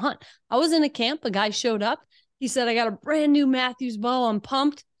successful hunt. I was in a camp, a guy showed up. He said, I got a brand new Matthews bow. I'm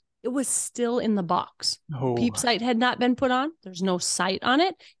pumped. It was still in the box. Oh. Peep sight had not been put on. There's no sight on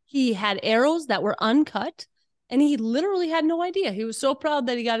it. He had arrows that were uncut, and he literally had no idea. He was so proud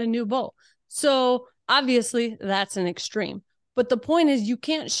that he got a new bow. So obviously that's an extreme. But the point is, you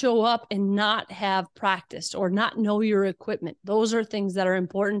can't show up and not have practiced or not know your equipment. Those are things that are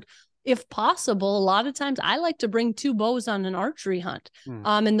important. If possible, a lot of times I like to bring 2 bows on an archery hunt.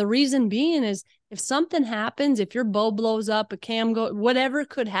 And the reason being is if something happens, if your bow blows up, a cam go, whatever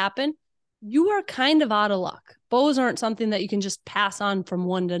could happen, you are kind of out of luck. Bows aren't something that you can just pass on from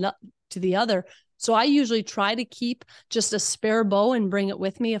one to the other. So I usually try to keep just a spare bow and bring it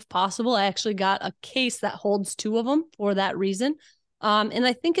with me if possible. I actually got a case that holds 2 of them for that reason. And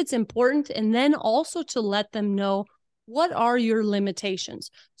I think it's important. And then also to let them know, what are your limitations?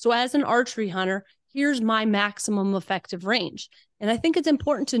 So as an archery hunter, here's my maximum effective range. And I think it's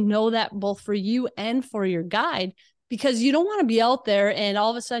important to know that both for you and for your guide, because you don't want to be out there and all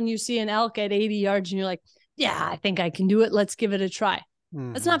of a sudden you see an elk at 80 yards and you're like, yeah, I think I can do it. Let's give it a try.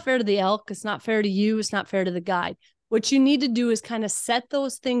 That's not fair to the elk. It's not fair to you. It's not fair to the guide. What you need to do is kind of set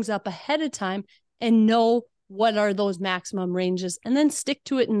those things up ahead of time and know what are those maximum ranges and then stick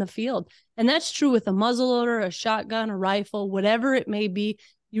to it in the field. And that's true with a muzzleloader, a shotgun, a rifle, whatever it may be.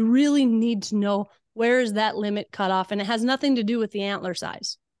 You really need to know where is that limit cut off, and it has nothing to do with the antler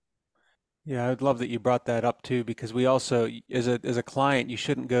size. Yeah, I'd love that you brought that up too, because we also, as a client, you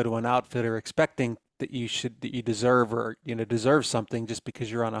shouldn't go to an outfitter expecting that you deserve something just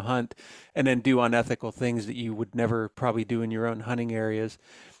because you're on a hunt, and then do unethical things that you would never probably do in your own hunting areas.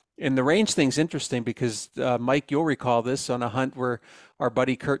 And the range thing's interesting because Mike, you'll recall this on a hunt where our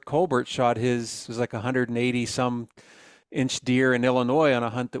buddy Kurt Colbert shot his, it was like 180 some inch deer in Illinois on a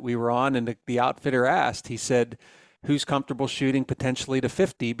hunt that we were on, and the outfitter asked, he said, who's comfortable shooting potentially to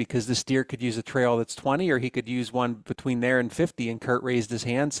 50, because this deer could use a trail that's 20, or he could use one between there and 50. And Kurt raised his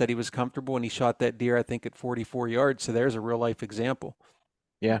hand, said he was comfortable, and he shot that deer, I think, at 44 yards. So there's a real life example.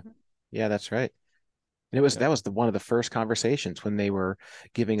 Yeah. Yeah, that's right. And that was one of the first conversations when they were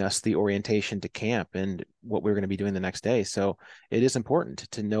giving us the orientation to camp and what we were going to be doing the next day. So it is important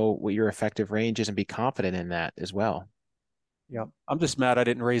to know what your effective range is and be confident in that as well. Yeah, I'm just mad I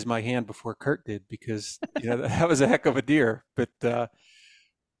didn't raise my hand before Kurt did, because that was a heck of a deer. But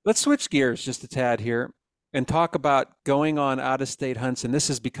let's switch gears just a tad here and talk about going on out-of-state hunts. And this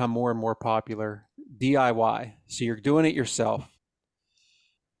has become more and more popular, DIY. So you're doing it yourself.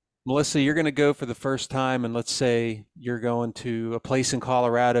 Melissa, you're going to go for the first time, and let's say you're going to a place in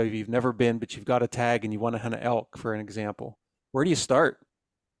Colorado you've never been, but you've got a tag and you want to hunt an elk, for an example. Where do you start?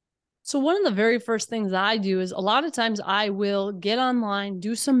 So one of the very first things I do is a lot of times I will get online,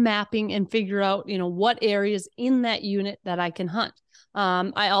 do some mapping, and figure out, what areas in that unit that I can hunt.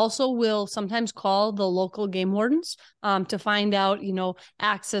 I also will sometimes call the local game wardens to find out,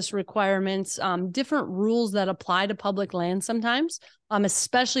 access requirements, different rules that apply to public land sometimes,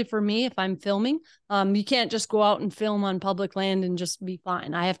 especially for me if I'm filming. You can't just go out and film on public land and just be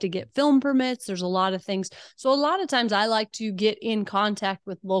fine. I have to get film permits. There's a lot of things. So a lot of times I like to get in contact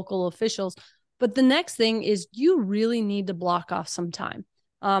with local officials. But the next thing is you really need to block off some time.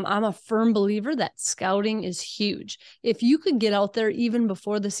 I'm a firm believer that scouting is huge. If you could get out there even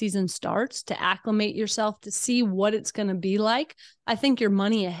before the season starts to acclimate yourself, to see what it's going to be like, I think you're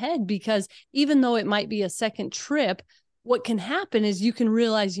money ahead, because even though it might be a second trip, what can happen is you can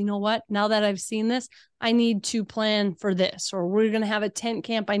realize, you know what, now that I've seen this, I need to plan for this, or we're going to have a tent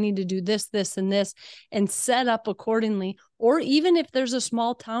camp. I need to do this, this, and this, and set up accordingly. Or even if there's a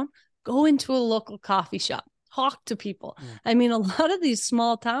small town, go into a local coffee shop. Talk to people. I mean, a lot of these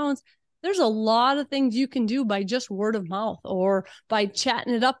small towns, there's a lot of things you can do by just word of mouth or by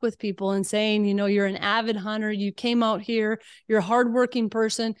chatting it up with people and saying, you're an avid hunter. You came out here, you're a hardworking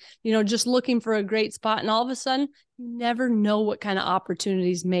person, just looking for a great spot. And all of a sudden, you never know what kind of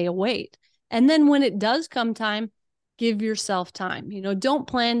opportunities may await. And then when it does come time, give yourself time. Don't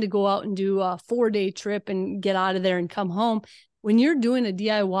plan to go out and do a 4-day trip and get out of there and come home. When you're doing a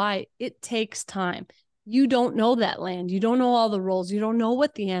DIY, it takes time. You don't know that land. You don't know all the roles. You don't know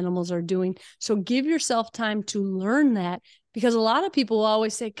what the animals are doing. So give yourself time to learn that, because a lot of people will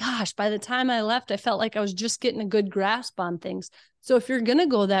always say, gosh, by the time I left, I felt like I was just getting a good grasp on things. So if you're going to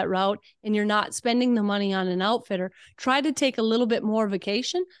go that route and you're not spending the money on an outfitter, try to take a little bit more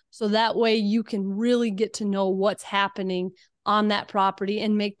vacation. So that way you can really get to know what's happening on that property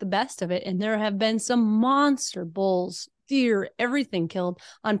and make the best of it. And there have been some monster bulls, deer, everything killed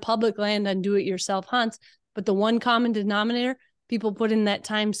on public land on do-it-yourself hunts. But the one common denominator, people put in that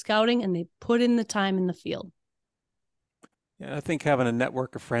time scouting and they put in the time in the field. Yeah, I think having a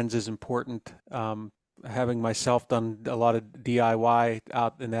network of friends is important. Having myself done a lot of DIY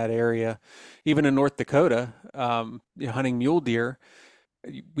out in that area, even in North Dakota, hunting mule deer.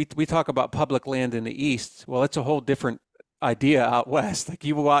 We talk about public land in the east. Well, it's a whole different idea out west. Like,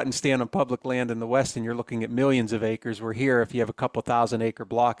 you go out and stand on public land in the west and you're looking at millions of acres. We're here, if you have a couple 1,000-acre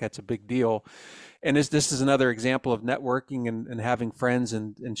block, that's a big deal. And this is another example of networking and having friends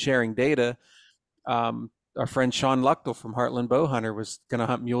and sharing data. Our friend Sean Luchtel from Heartland Bowhunter was going to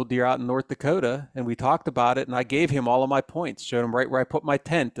hunt mule deer out in North Dakota, and we talked about it, and I gave him all of my points, showed him right where I put my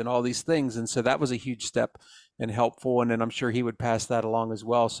tent and all these things. And so that was a huge step and helpful, and then I'm sure he would pass that along as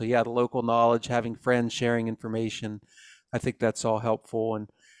well. So yeah, the local knowledge, having friends, sharing information, I think that's all helpful.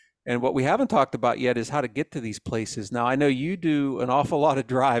 And what we haven't talked about yet is how to get to these places. Now, I know you do an awful lot of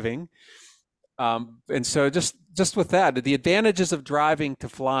driving. And so just with that, the advantages of driving to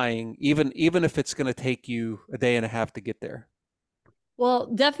flying, even if it's going to take you a day and a half to get there. Well,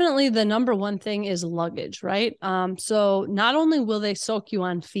 definitely the number one thing is luggage, right? So not only will they soak you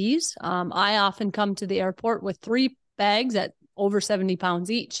on fees, I often come to the airport with 3 bags at over 70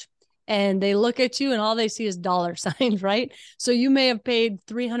 pounds each. And they look at you and all they see is dollar signs, right? So you may have paid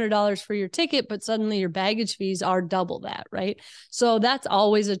 $300 for your ticket, but suddenly your baggage fees are double that, right? So that's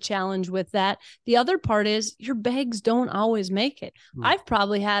always a challenge with that. The other part is your bags don't always make it. I've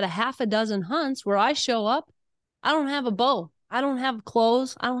probably had a half a dozen hunts where I show up, I don't have a bow, I don't have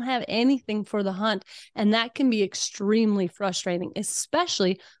clothes, I don't have anything for the hunt. And that can be extremely frustrating,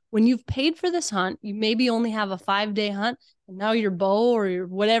 especially when you've paid for this hunt. You maybe only have a 5-day hunt, and now your bow or your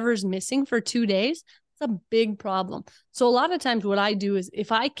whatever is missing for 2 days. It's a big problem. So a lot of times what I do is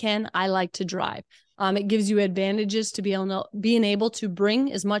if I can, I like to drive. It gives you advantages to being able to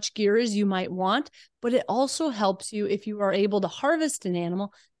bring as much gear as you might want, but it also helps you if you are able to harvest an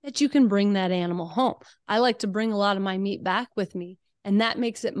animal that you can bring that animal home. I like to bring a lot of my meat back with me. And that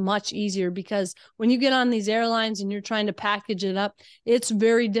makes it much easier because when you get on these airlines and you're trying to package it up, it's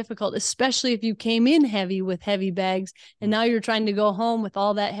very difficult, especially if you came in heavy with heavy bags and now you're trying to go home with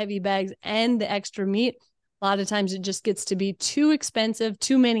all that heavy bags and the extra meat. A lot of times it just gets to be too expensive,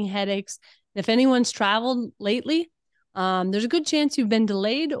 too many headaches. If anyone's traveled lately, there's a good chance you've been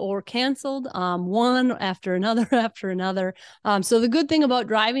delayed or canceled, one after another after another. So the good thing about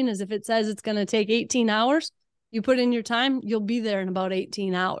driving is if it says it's going to take 18 hours, you put in your time, you'll be there in about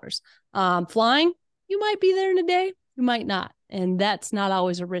 18 hours. Flying, you might be there in a day, you might not. And that's not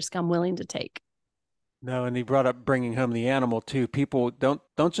always a risk I'm willing to take. No, and you brought up bringing home the animal too. People don't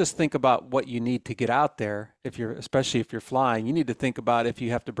just think about what you need to get out there especially if you're flying. You need to think about if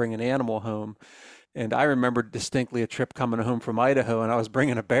you have to bring an animal home. And I remember distinctly a trip coming home from Idaho, and I was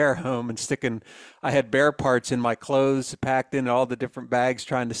bringing a bear home and I had bear parts in my clothes, packed in all the different bags,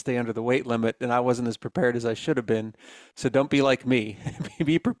 trying to stay under the weight limit, and I wasn't as prepared as I should have been. So don't be like me.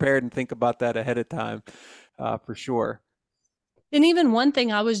 Be prepared and think about that ahead of time, for sure. And even one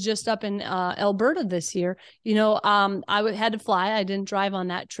thing, I was just up in Alberta this year, had to fly. I didn't drive on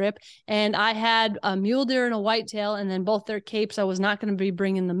that trip. And I had a mule deer and a whitetail and then both their capes. I was not going to be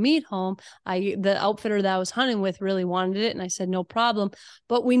bringing the meat home. The outfitter that I was hunting with really wanted it. And I said, no problem.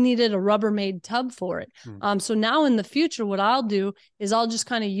 But we needed a Rubbermaid tub for it. So now in the future, what I'll do is I'll just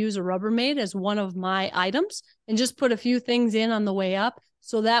kind of use a Rubbermaid as one of my items and just put a few things in on the way up.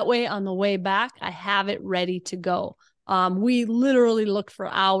 So that way on the way back, I have it ready to go. We literally looked for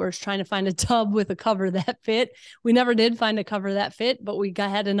hours trying to find a tub with a cover that fit. We never did find a cover that fit, but we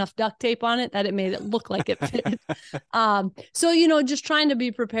had enough duct tape on it that it made it look like it fit. So, just trying to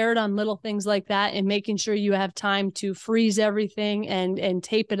be prepared on little things like that and making sure you have time to freeze everything and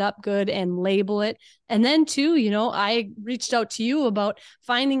tape it up good and label it. And then too, I reached out to you about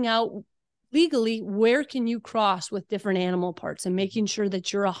finding out legally, where can you cross with different animal parts and making sure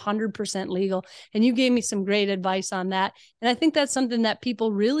that you're 100% legal. And you gave me some great advice on that. And I think that's something that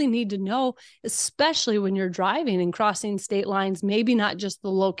people really need to know, especially when you're driving and crossing state lines, maybe not just the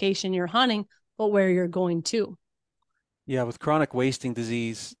location you're hunting, but where you're going to. Yeah, with chronic wasting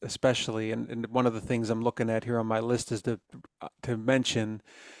disease, especially, and one of the things I'm looking at here on my list is to mention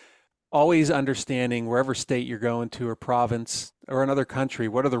always understanding wherever state you're going to or province or another country,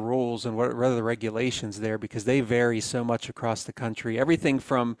 what are the rules and what are the regulations there, because they vary so much across the country. Everything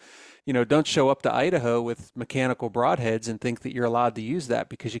from, don't show up to Idaho with mechanical broadheads and think that you're allowed to use that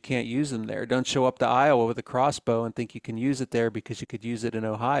because you can't use them there. Don't show up to Iowa with a crossbow and think you can use it there because you could use it in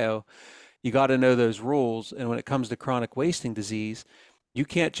Ohio. You got to know those rules. And when it comes to chronic wasting disease, you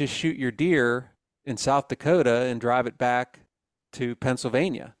can't just shoot your deer in South Dakota and drive it back to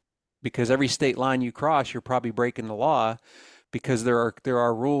Pennsylvania, because every state line you cross, you're probably breaking the law, because there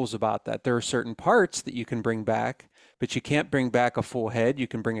are rules about that. There are certain parts that you can bring back, but you can't bring back a full head. You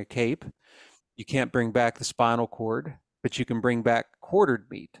can bring a cape. You can't bring back the spinal cord, but you can bring back quartered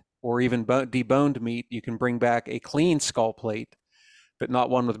meat or even deboned meat. You can bring back a clean skull plate, but not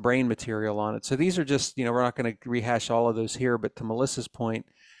one with brain material on it. So these are just, we're not going to rehash all of those here, but to Melissa's point,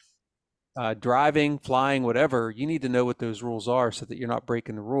 driving, flying, whatever, you need to know what those rules are so that you're not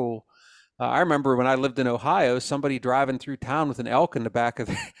breaking the rule. I remember when I lived in Ohio, somebody driving through town with an elk in the back of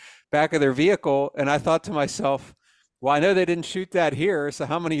their vehicle, and I thought to myself, well, I know they didn't shoot that here, so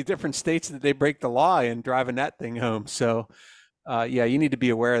how many different states did they break the law in driving that thing home? So, yeah, you need to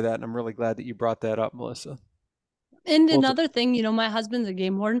be aware of that, and I'm really glad that you brought that up, Melissa. And another thing, my husband's a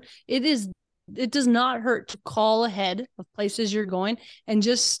game warden. It does not hurt to call ahead of places you're going and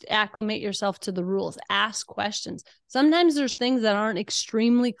just acclimate yourself to the rules. Ask questions. Sometimes there's things that aren't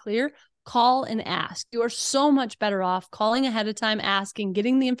extremely clear. Call and ask. You are so much better off calling ahead of time, asking,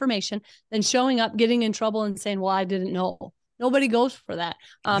 getting the information, than showing up, getting in trouble and saying, well, I didn't know. Nobody goes for that.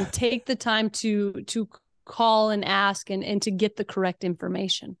 Take the time to call and ask and to get the correct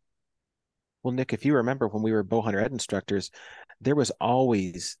information. Well, Nick, if you remember when we were bow hunter ed instructors, there was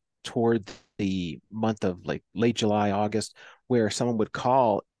always toward the month of like late July, August, where someone would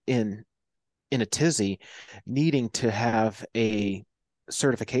call in a tizzy needing to have a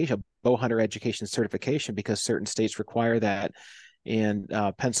certification, bow hunter education certification, because certain states require that and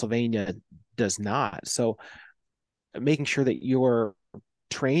Pennsylvania does not. So making sure that your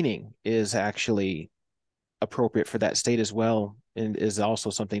training is actually appropriate for that state as well, and is also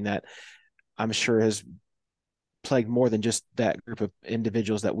something that I'm sure has plagued more than just that group of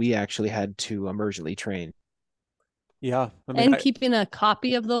individuals that we actually had to emergently train. Yeah. I mean, And keeping a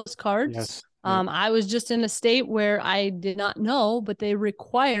copy of those cards. yes. Yeah. I was just in a state where I did not know, but they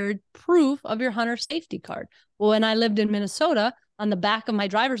required proof of your hunter safety card. Well, when I lived in Minnesota, on the back of my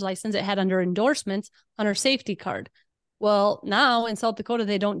driver's license, it had under endorsements, hunter safety card. Well, now in South Dakota,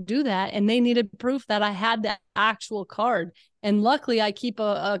 they don't do that. And they needed proof that I had that actual card. And luckily, I keep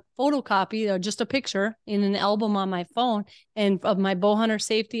a photocopy or just a picture in an album on my phone and of my bow hunter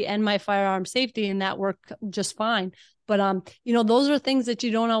safety and my firearm safety. And that worked just fine. But, you know, those are things that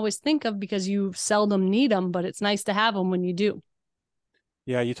you don't always think of because you seldom need them, but it's nice to have them when you do.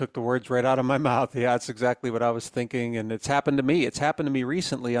 Yeah, you took the words right out of my mouth. Yeah, that's exactly what I was thinking. And it's happened to me. It's happened to me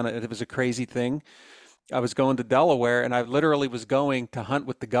recently it was a crazy thing. I was going to Delaware and I literally was going to hunt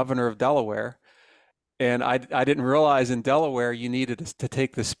with the governor of Delaware. And I didn't realize in Delaware you needed to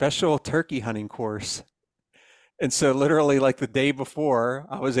take the special turkey hunting course. And so literally like the day before,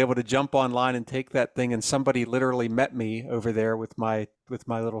 I was able to jump online and take that thing, and somebody literally met me over there with my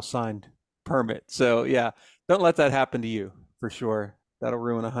little signed permit. So yeah, don't let that happen to you for sure. That'll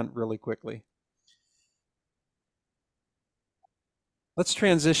ruin a hunt really quickly. Let's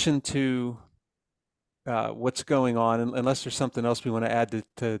transition to what's going on, unless there's something else we want to add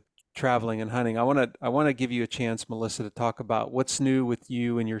to traveling and hunting. I want to give you a chance, Melissa, to talk about what's new with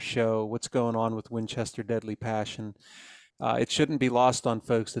you and your show, what's going on with Winchester Deadly Passion. It shouldn't be lost on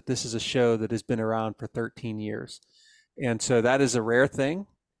folks that this is a show that has been around for 13 years. And so that is a rare thing.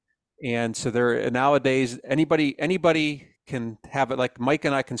 And so nowadays, anybody can have it. Like Mike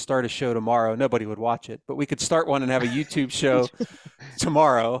and I can start a show tomorrow. Nobody would watch it, but we could start one and have a YouTube show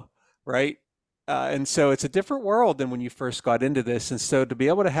tomorrow, right? And so it's a different world than when you first got into this. And so to be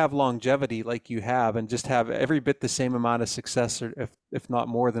able to have longevity like you have and just have every bit the same amount of success, or if not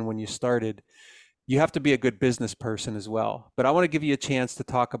more than when you started, you have to be a good business person as well. But I want to give you a chance to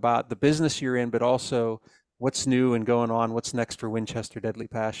talk about the business you're in, but also what's new and going on, what's next for Winchester Deadly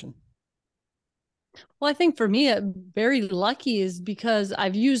Passion. Well, I think for me, very lucky is because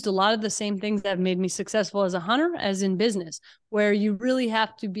I've used a lot of the same things that have made me successful as a hunter as in business, where you really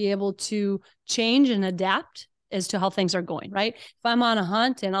have to be able to change and adapt as to how things are going, right? If I'm on a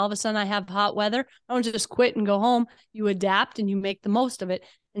hunt and all of a sudden I have hot weather, I don't just quit and go home. You adapt and you make the most of it.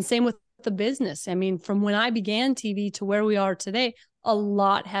 And same with the business. I mean, from when I began TV to where we are today, a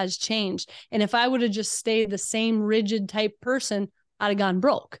lot has changed. And if I would have just stayed the same rigid type person, I'd have gone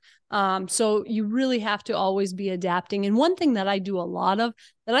broke. So you really have to always be adapting. And one thing that I do a lot of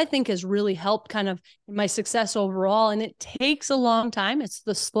that I think has really helped kind of my success overall, and it takes a long time, it's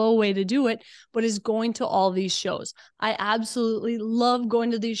the slow way to do it, but is going to all these shows. I absolutely love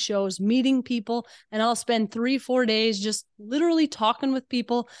going to these shows, meeting people, and I'll spend 3-4 days just literally talking with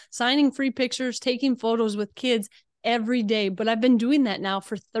people, signing free pictures, taking photos with kids every day. But I've been doing that now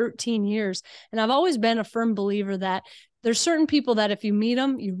for 13 years. And I've always been a firm believer that there's certain people that if you meet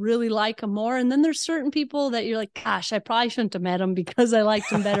them, you really like them more. And then there's certain people that you're like, gosh, I probably shouldn't have met them because I liked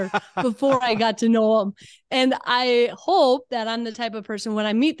them better before I got to know them. And I hope that I'm the type of person when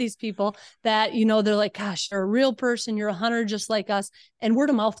I meet these people that, you know, they're like, gosh, you're a real person. You're a hunter just like us. And word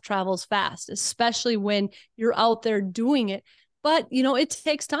of mouth travels fast, especially when you're out there doing it. But, you know, it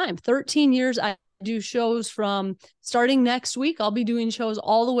takes time. 13 years, I do shows from starting next week. I'll be doing shows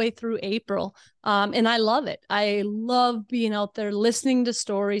all the way through April. And I love it. I love being out there, listening to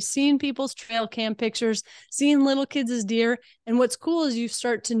stories, seeing people's trail cam pictures, seeing little kids as deer. And what's cool is you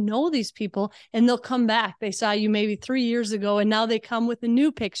start to know these people and they'll come back. They saw you maybe 3 years ago and now they come with a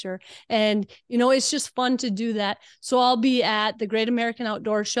new picture. And, you know, it's just fun to do that. So I'll be at the Great American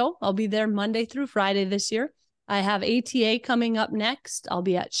Outdoor Show. I'll be there Monday through Friday this year. I have ATA coming up next. I'll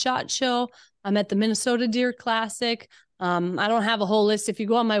be at SHOT Show. I'm at the Minnesota Deer Classic. I don't have a whole list. If you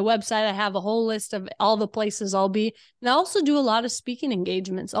go on my website, I have a whole list of all the places I'll be. And I also do a lot of speaking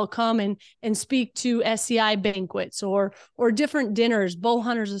engagements. I'll come and speak to SCI banquets or different dinners, Bow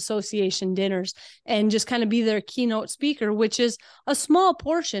Hunters Association dinners, and just kind of be their keynote speaker, which is a small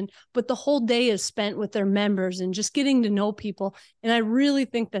portion, but the whole day is spent with their members and just getting to know people. And I really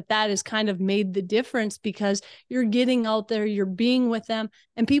think that that has kind of made the difference because you're getting out there, you're being with them,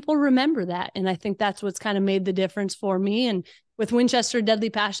 and people remember that. And I think that's what's kind of made the difference for me. And with Winchester Deadly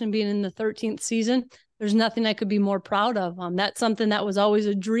Passion being in the 13th season, there's nothing I could be more proud of. That's something that was always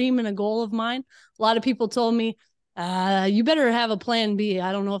a dream and a goal of mine. A lot of people told me, you better have a plan B.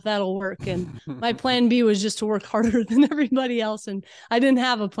 I don't know if that'll work. And my plan B was just to work harder than everybody else. And I didn't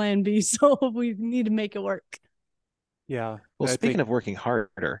have a plan B. So we need to make it work. Yeah. Well, speaking of working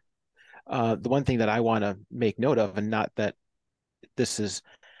harder, the one thing that I want to make note of, and not that this is,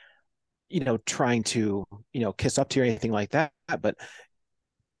 trying to, kiss up to you or anything like that. But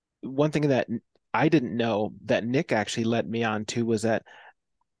one thing that I didn't know that Nick actually led me on to was that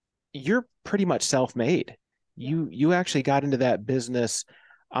you're pretty much self-made. You actually got into that business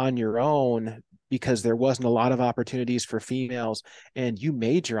on your own because there wasn't a lot of opportunities for females, and you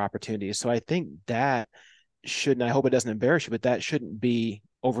made your opportunities. So I think that shouldn't, I hope it doesn't embarrass you, but that shouldn't be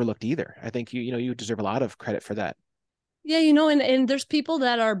overlooked either. I think you deserve a lot of credit for that. Yeah, and there's people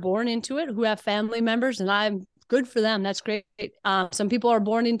that are born into it who have family members, and I'm good for them. That's great. Some people are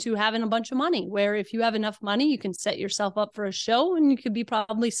born into having a bunch of money, where if you have enough money, you can set yourself up for a show and you could be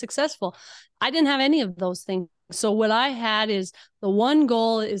probably successful. I didn't have any of those things. So what I had is the one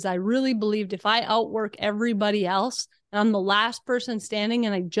goal is I really believed if I outwork everybody else and I'm the last person standing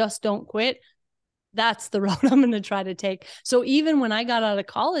and I just don't quit, that's the road I'm going to try to take. So even when I got out of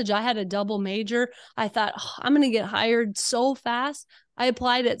college, I had a double major. I thought, I'm going to get hired so fast. I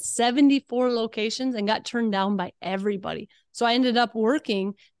applied at 74 locations and got turned down by everybody. So I ended up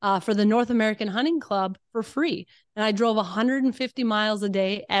working for the North American Hunting Club for free. And I drove 150 miles a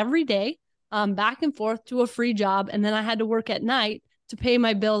day, every day, back and forth to a free job. And then I had to work at night to pay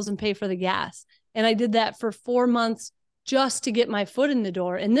my bills and pay for the gas. And I did that for 4 months just to get my foot in the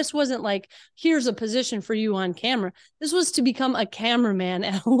door. And this wasn't like, here's a position for you on camera. This was to become a cameraman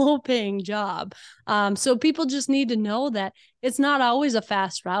at a low paying job. So people just need to know that it's not always a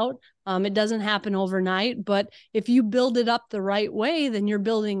fast route. It doesn't happen overnight, but if you build it up the right way, then you're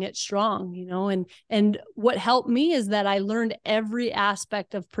building it strong, and what helped me is that I learned every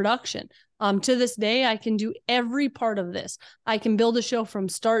aspect of production. To this day, I can do every part of this. I can build a show from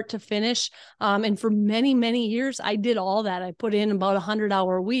start to finish. And for many, many years, I did all that. I put in about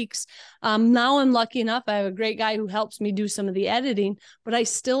 100-hour weeks. Now I'm lucky enough. I have a great guy who helps me do some of the editing, but I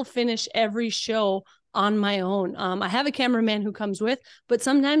still finish every show on my own. I have a cameraman who comes with, but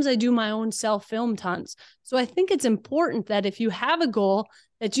sometimes I do my own self-film tons. So I think it's important that if you have a goal,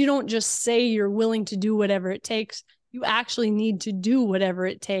 that you don't just say you're willing to do whatever it takes. You actually need to do whatever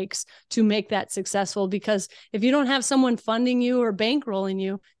it takes to make that successful, because if you don't have someone funding you or bankrolling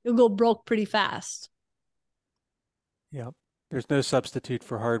you, you'll go broke pretty fast. Yeah, there's no substitute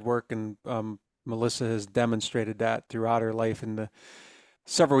for hard work, and Melissa has demonstrated that throughout her life in the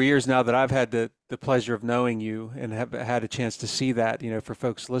several years now that I've had the pleasure of knowing you and have had a chance to see that, for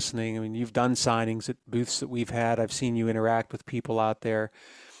folks listening. I mean, you've done signings at booths that we've had. I've seen you interact with people out there.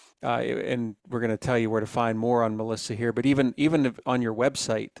 And we're going to tell you where to find more on Melissa here. But even on your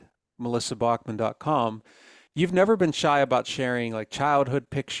website, melissabachman.com, you've never been shy about sharing like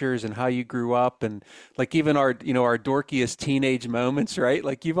childhood pictures and how you grew up, and like even our dorkiest teenage moments, right?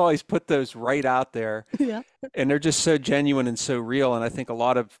 Like you've always put those right out there. Yeah. And they're just so genuine and so real. And I think a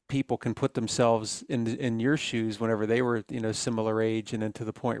lot of people can put themselves in your shoes whenever they were, similar age and then to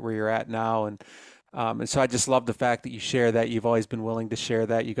the point where you're at now. And so I just love the fact that you share that. You've always been willing to share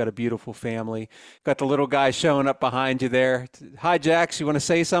that. You got a beautiful family. Got the little guy showing up behind you there. Hi, Jax. You want to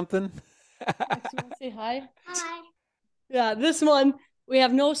say something? You want to say hi? Hi. Yeah, this one, we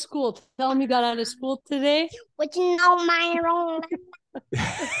have no school. Tell him you got out of school today. Would you know my room?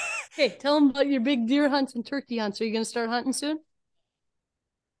 Hey, tell him about your big deer hunts and turkey hunts. Are you going to start hunting soon?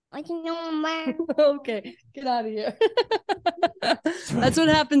 Would you know my Okay, get out of here. That's what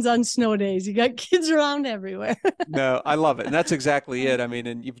happens on snow days. You got kids around everywhere. No, I love it. And that's exactly it. I mean,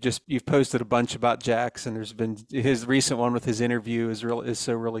 and you've posted a bunch about Jax, and there's been his recent one with his interview is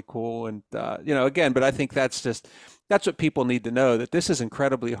so really cool. And again, but I think that's what people need to know, that this is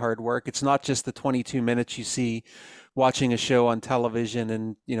incredibly hard work. It's not just the 22 minutes you see watching a show on television,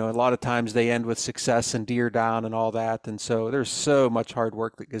 and a lot of times they end with success and deer down and all that, and so there's so much hard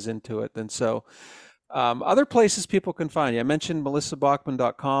work that goes into it. And so other places people can find you, I mentioned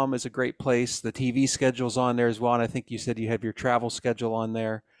melissabachman.com is a great place. The TV schedule's on there as well, and I think you said you have your travel schedule on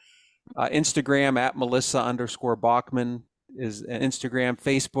there. Instagram at Melissa_Bachman is Instagram.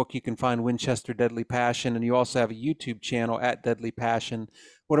 Facebook, you can find Winchester Deadly Passion, and you also have a YouTube channel at Deadly Passion.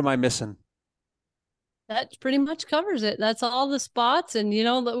 What am I missing? That pretty much covers it. That's all the spots. And,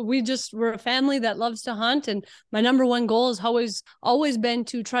 we're a family that loves to hunt. And my number one goal has always been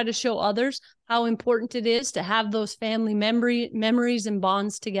to try to show others how important it is to have those family memories and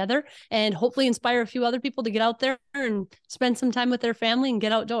bonds together, and hopefully inspire a few other people to get out there and spend some time with their family and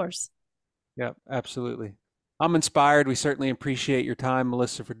get outdoors. Yeah, absolutely. I'm inspired. We certainly appreciate your time,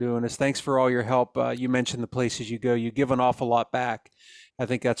 Melissa, for doing this. Thanks for all your help. You mentioned the places you go. You give an awful lot back. I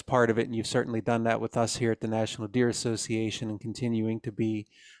think that's part of it, and you've certainly done that with us here at the National Deer Association and continuing to be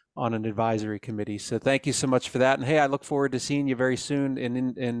on an advisory committee. So thank you so much for that. And hey, I look forward to seeing you very soon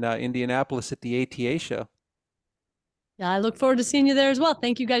in Indianapolis at the ATA show. Yeah, I look forward to seeing you there as well.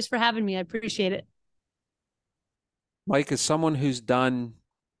 Thank you guys for having me. I appreciate it. Mike, as someone who's done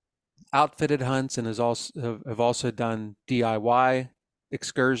outfitted hunts and has also have also done DIY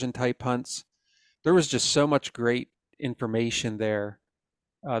excursion type hunts, there was just so much great information there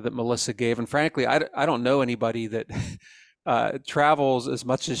that Melissa gave. And frankly, I don't know anybody that travels as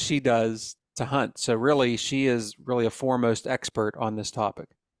much as she does to hunt. So really, she is really a foremost expert on this topic.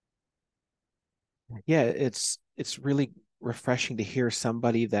 Yeah, it's really refreshing to hear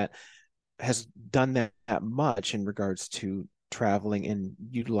somebody that has done that much in regards to traveling and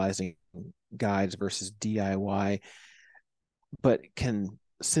utilizing guides versus DIY, but can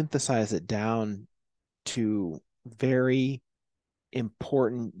synthesize it down to very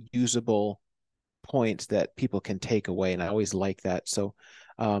important, usable points that people can take away. And I always like that. So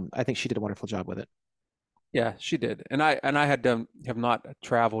I think she did a wonderful job with it. Yeah, she did. And I have not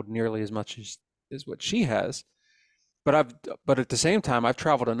traveled nearly as much as what she has. But at the same time, I've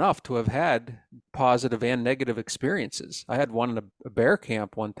traveled enough to have had positive and negative experiences. I had one in a bear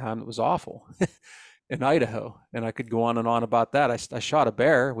camp one time that was awful in Idaho, and I could go on and on about that. I shot a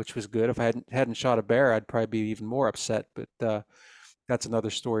bear, which was good. If I hadn't shot a bear, I'd probably be even more upset. But that's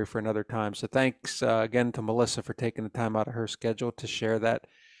another story for another time. So thanks again to Melissa for taking the time out of her schedule to share that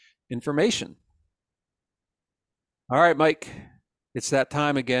information. All right, Mike, it's that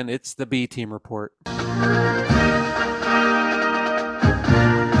time again. It's the B Team report.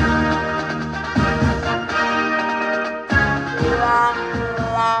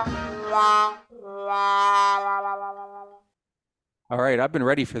 All right, I've been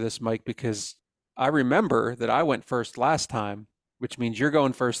ready for this, Mike, because I remember that I went first last time, which means you're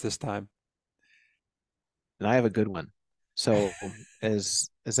going first this time. And I have a good one. So as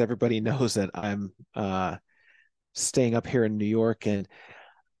everybody knows that I'm staying up here in New York, and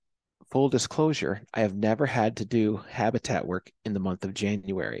full disclosure, I have never had to do habitat work in the month of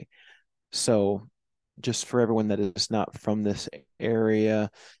January. So just for everyone that is not from this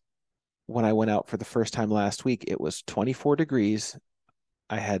area, when I went out for the first time last week, it was 24 degrees.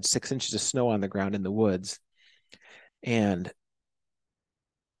 I had 6 inches of snow on the ground in the woods. And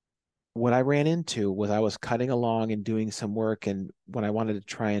what I ran into was I was cutting along and doing some work. And when I wanted to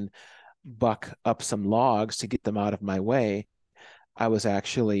try and buck up some logs to get them out of my way, I was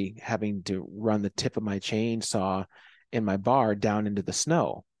actually having to run the tip of my chainsaw in my bar down into the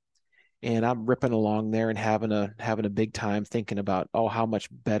snow. And I'm ripping along there and having a big time thinking about, oh, how much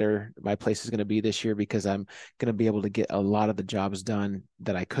better my place is going to be this year, because I'm going to be able to get a lot of the jobs done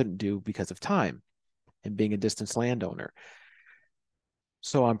that I couldn't do because of time and being a distance landowner.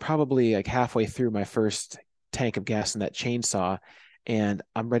 So I'm probably like halfway through my first tank of gas in that chainsaw, and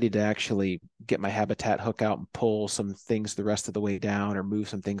I'm ready to actually get my habitat hook out and pull some things the rest of the way down or move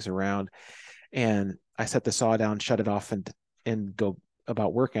some things around. And I set the saw down, shut it off, and go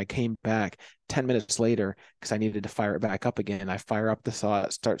about working. I came back 10 minutes later because I needed to fire it back up again. I fire up the saw,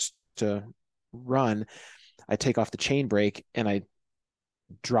 it starts to run. I take off the chain brake and I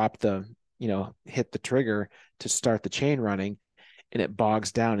drop hit the trigger to start the chain running, and it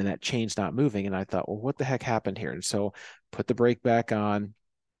bogs down and that chain's not moving. And I thought, well, what the heck happened here? And so put the brake back on,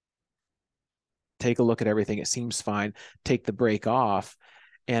 take a look at everything. It seems fine. Take the brake off,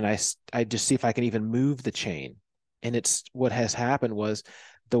 and I just see if I can even move the chain. And it's what has happened was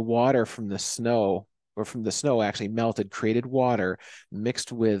the water from the snow actually melted, created water,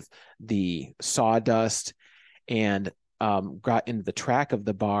 mixed with the sawdust, and got into the track of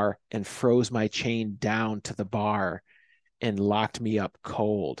the bar and froze my chain down to the bar and locked me up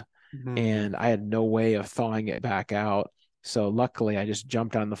cold. Mm-hmm. And I had no way of thawing it back out. So luckily I just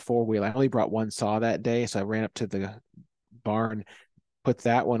jumped on the four-wheel. I only brought one saw that day. So I ran up to the barn, put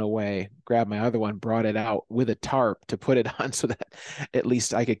that one away, grabbed my other one, brought it out with a tarp to put it on so that at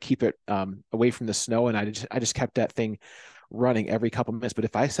least I could keep it away from the snow. And I just kept that thing running every couple minutes. But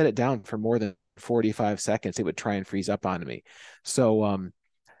if I set it down for more than 45 seconds, it would try and freeze up on me. So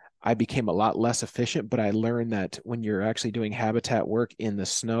I became a lot less efficient, but I learned that when you're actually doing habitat work in the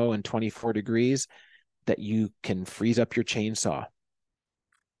snow and 24 degrees, that you can freeze up your chainsaw.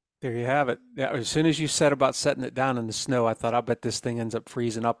 There you have it. Yeah, as soon as you said about setting it down in the snow, I thought, I'll bet this thing ends up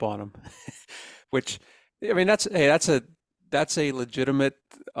freezing up on them. Which, I mean, that's a legitimate,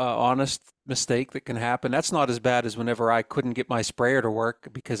 honest mistake that can happen. That's not as bad as whenever I couldn't get my sprayer to work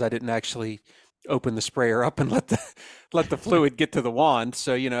because I didn't actually open the sprayer up and let the fluid get to the wand.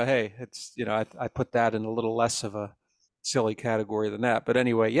 So, hey, it's, I put that in a little less of a silly category than that. But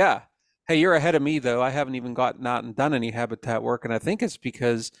anyway, yeah. Hey, you're ahead of me though. I haven't even gotten out and done any habitat work. And I think it's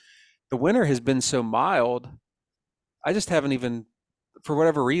because the winter has been so mild. I just haven't even, for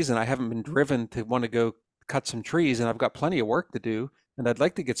whatever reason, I haven't been driven to want to go cut some trees, and I've got plenty of work to do, and I'd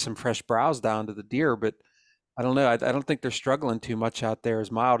like to get some fresh browse down to the deer, but I don't know. I don't think they're struggling too much out there,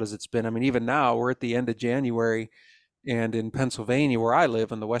 as mild as it's been. I mean, even now we're at the end of January, and in Pennsylvania, where I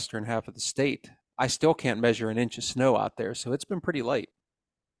live in the western half of the state, I still can't measure an inch of snow out there, so it's been pretty light.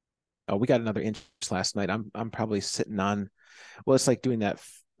 Oh, we got another inch last night. I'm probably sitting on, well, it's like doing that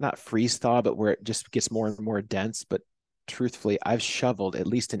not freeze thaw, but where it just gets more and more dense. But truthfully, I've shoveled at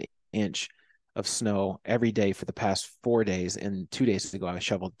least an inch of snow every day for the past 4 days, and 2 days ago I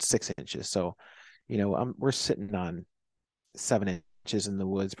shoveled 6 inches. So, we're sitting on 7 inches in the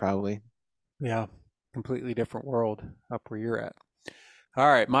woods probably. Yeah, completely different world up where you're at. All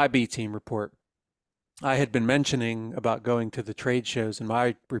right, my B team report. I had been mentioning about going to the trade shows, and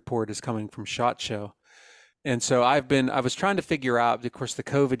my report is coming from SHOT Show. And so I was trying to figure out, of course, the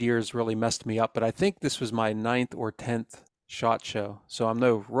COVID years really messed me up, but I think this was my 9th or 10th SHOT Show. So I'm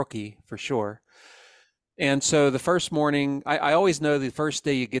no rookie for sure. And so the first morning, I always know the first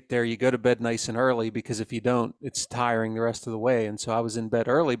day you get there, you go to bed nice and early, because if you don't, it's tiring the rest of the way. And so I was in bed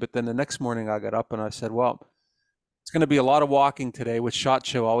early, but then the next morning I got up and I said, well, it's going to be a lot of walking today, which SHOT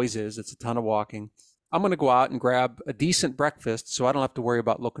Show always is. It's a ton of walking. I'm going to go out and grab a decent breakfast so I don't have to worry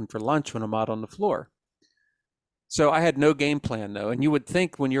about looking for lunch when I'm out on the floor. So I had no game plan though. And you would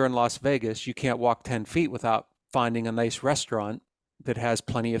think when you're in Las Vegas, you can't walk 10 feet without finding a nice restaurant that has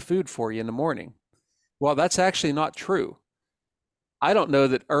plenty of food for you in the morning. Well, that's actually not true. I don't know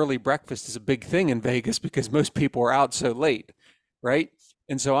that early breakfast is a big thing in Vegas because most people are out so late, right?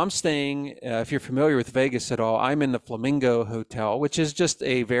 And so I'm staying, if you're familiar with Vegas at all, I'm in the Flamingo Hotel, which is just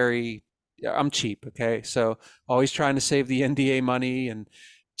I'm cheap, okay? So always trying to save the NDA money and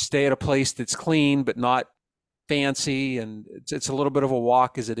stay at a place that's clean but not fancy, and it's a little bit of a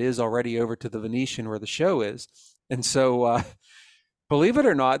walk as it is already over to the Venetian where the show is. And so believe it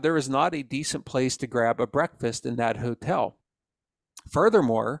or not, there is not a decent place to grab a breakfast in that hotel.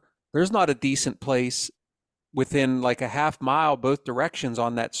 Furthermore, there's not a decent place within like a half mile both directions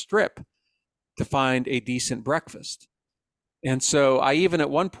on that strip to find a decent breakfast. And so I even at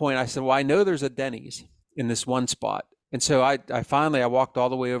one point I said, well, I know there's a Denny's in this one spot. And so I finally walked all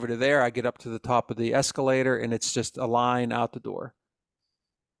the way over to there. I get up to the top of the escalator and it's just a line out the door.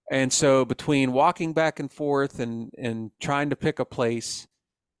 And so between walking back and forth and trying to pick a place,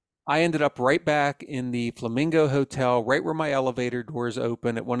 I ended up right back in the Flamingo Hotel, right where my elevator doors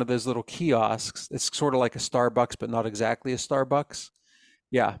open at one of those little kiosks. It's sort of like a Starbucks, but not exactly a Starbucks.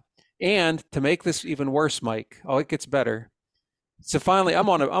 Yeah. And to make this even worse, Mike, it gets better. So finally, I'm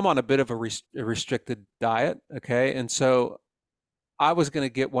on a bit of a restricted diet, okay? And so I was going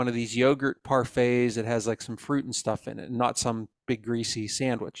to get one of these yogurt parfaits that has like some fruit and stuff in it, and not some big greasy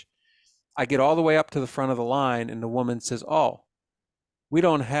sandwich. I get all the way up to the front of the line, and the woman says, "Oh, we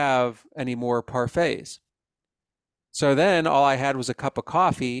don't have any more parfaits." So then all I had was a cup of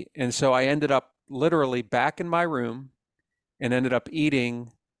coffee, and so I ended up literally back in my room and ended up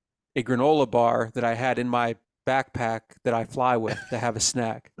eating a granola bar that I had in my backpack that I fly with to have a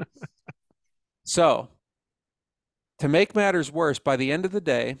snack. So to make matters worse, by the end of the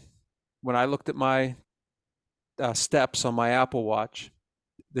day, when I looked at my steps on my Apple Watch,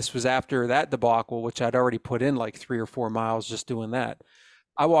 this was after that debacle, which I'd already put in like 3 or 4 miles just doing that.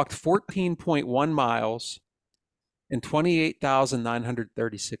 I walked 14.1 miles and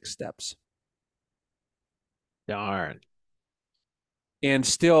 28,936 steps. Darn. And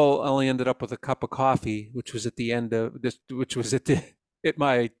still only ended up with a cup of coffee, which was at the end of this, which was at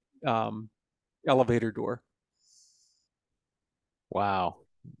my elevator door. Wow.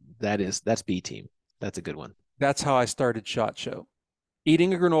 That's B team. That's a good one. That's how I started SHOT Show.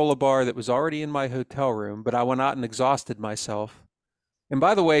 Eating a granola bar that was already in my hotel room, but I went out and exhausted myself. And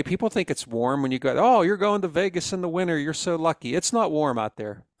by the way, people think it's warm when you go, oh, you're going to Vegas in the winter. You're so lucky. It's not warm out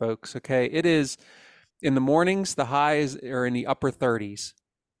there, folks. Okay. It is. In the mornings, the highs are in the upper 30s.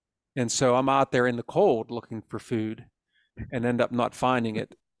 And so I'm out there in the cold looking for food and end up not finding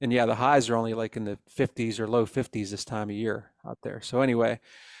it. And yeah, the highs are only like in the 50s or low 50s this time of year out there. So anyway,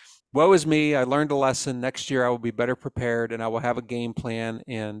 woe is me. I learned a lesson. Next year I will be better prepared and I will have a game plan.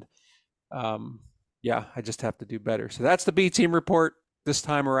 And yeah, I just have to do better. So that's the B team report this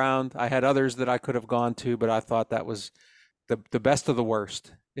time around. I had others that I could have gone to, but I thought that was the best of the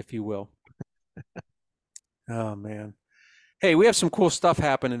worst, if you will. Oh, man. Hey, we have some cool stuff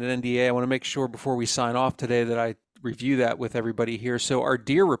happening at NDA. I want to make sure before we sign off today that I review that with everybody here. So our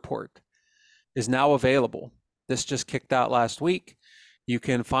deer report is now available. This just kicked out last week. You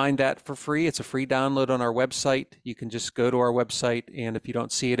can find that for free. It's a free download on our website. You can just go to our website, and if you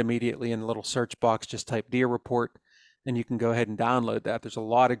don't see it immediately in the little search box, just type deer report, and you can go ahead and download that. There's a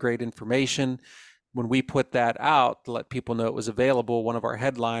lot of great information. when we put that out to let people know it was available, one of our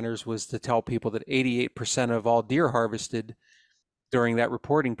headliners was to tell people that 88% of all deer harvested during that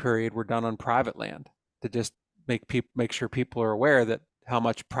reporting period were done on private land, to just make sure people are aware that how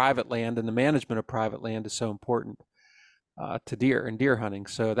much private land and the management of private land is so important to deer and deer hunting.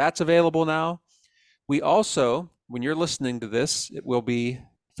 So that's available now. We also, when you're listening to this, it will be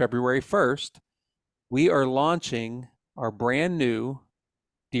February 1st. We are launching our brand new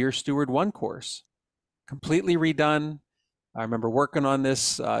Deer Steward 1 course, completely redone. I remember working on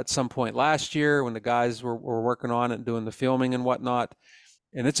this at some point last year when the guys were working on it and doing the filming and whatnot,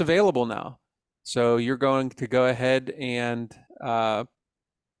 and it's available now. So you're going to go ahead and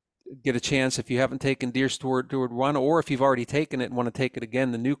get a chance, if you haven't taken Deer Steward 1, or if you've already taken it and want to take it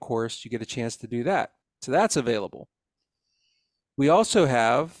again, the new course, you get a chance to do that. So that's available. We also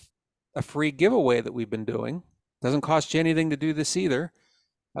have a free giveaway that we've been doing. Doesn't cost you anything to do this either.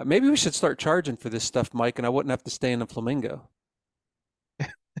 Maybe we should start charging for this stuff, Mike, and I wouldn't have to stay in the Flamingo.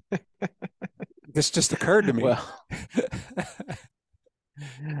 This just occurred to me. Well,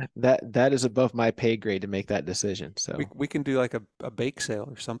 that is above my pay grade to make that decision. So we can do like a bake sale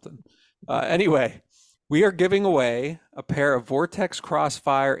or something. Anyway, we are giving away a pair of Vortex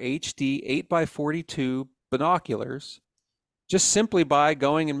Crossfire HD 8x42 binoculars, just simply by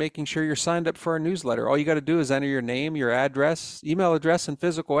going and making sure you're signed up for our newsletter. All you got to do is enter your name, your address, email address, and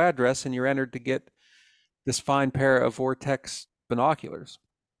physical address, and you're entered to get this fine pair of Vortex binoculars.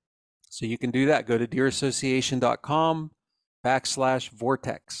 So you can do that. Go to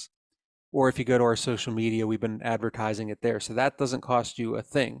deerassociation.com/Vortex. Or if you go to our social media, we've been advertising it there. So that doesn't cost you a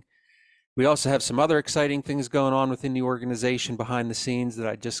thing. We also have some other exciting things going on within the organization behind the scenes that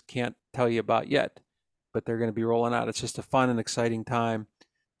I just can't tell you about yet, but they're going to be rolling out. It's just a fun and exciting time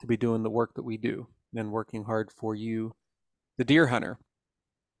to be doing the work that we do and working hard for you, the deer hunter.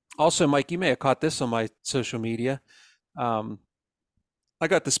 Also, Mike, you may have caught this on my social media. I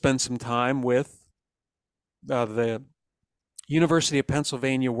got to spend some time with the University of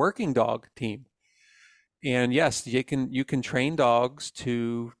Pennsylvania working dog team. And yes, you can train dogs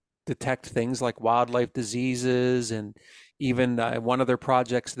to detect things like wildlife diseases, and even one of their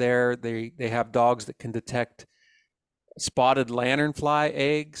projects there, they have dogs that can detect spotted lanternfly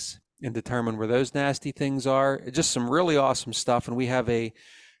eggs and determine where those nasty things are. Just some really awesome stuff. And we have a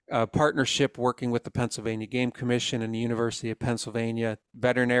partnership working with the Pennsylvania Game Commission and the University of Pennsylvania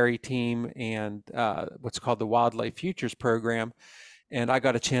veterinary team and what's called the Wildlife Futures Program. And I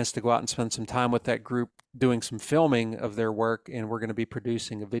got a chance to go out and spend some time with that group doing some filming of their work, and we're going to be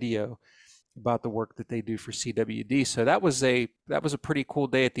producing a video about the work that they do for CWD. So that was a pretty cool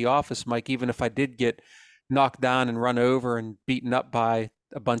day at the office, Mike, even if I did get knocked down and run over and beaten up by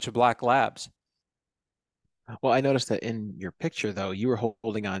a bunch of black labs. Well, I noticed that in your picture, though, you were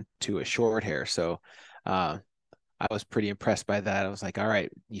holding on to a short hair. So I was pretty impressed by that. I was like, all right,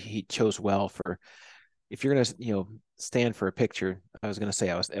 he chose well for, if you're going to, stand for a picture. I was going to say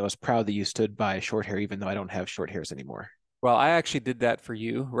I was proud that you stood by short hair, even though I don't have short hairs anymore. Well, I actually did that for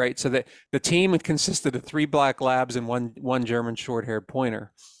you, right? So the team consisted of 3 black labs and one German short-haired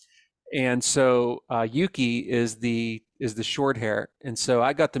pointer. And so Yuki is the short hair. And so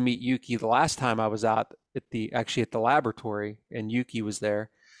I got to meet Yuki the last time I was out at the laboratory, and Yuki was there.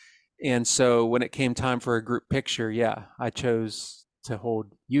 And so when it came time for a group picture, yeah, I chose to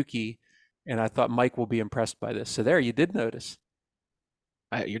hold Yuki, and I thought Mike will be impressed by this. So there, you did notice.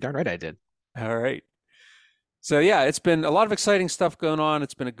 You're darn right I did. All right. So yeah, it's been a lot of exciting stuff going on.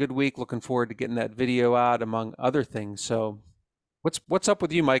 It's been a good week. Looking forward to getting that video out, among other things. So what's up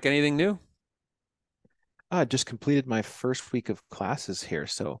with you, Mike? Anything new? I just completed my first week of classes here.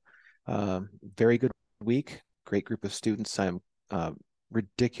 So very good week. Great group of students. I'm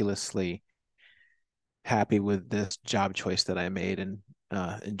ridiculously happy with this job choice that I made, and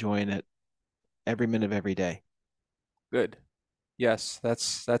enjoying it every minute of every day. Good. Yes,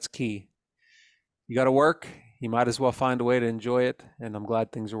 that's key. You got to work. You might as well find a way to enjoy it. And I'm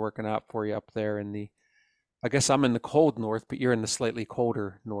glad things are working out for you up there in I guess I'm in the cold north, but you're in the slightly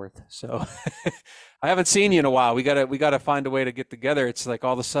colder north. So I haven't seen you in a while. We gotta find a way to get together. It's like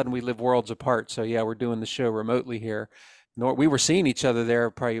all of a sudden we live worlds apart. So yeah, we're doing the show remotely here. We were seeing each other there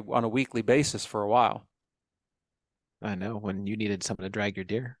probably on a weekly basis for a while. I know, when you needed someone to drag your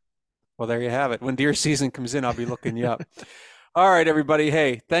deer. Well, there you have it. When deer season comes in, I'll be looking you up. All right, everybody.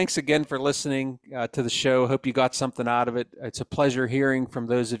 Hey, thanks again for listening to the show. Hope you got something out of it. It's a pleasure hearing from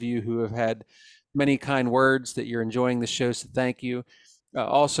those of you who have had many kind words that you're enjoying the show, so thank you.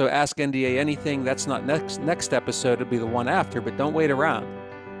 Also, Ask NDA Anything. That's not next episode. It'll be the one after, but don't wait around.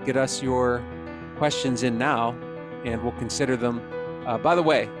 Get us your questions in now, and we'll consider them. By the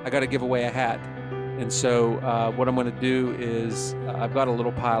way, I got to give away a hat. And so what I'm going to do is I've got a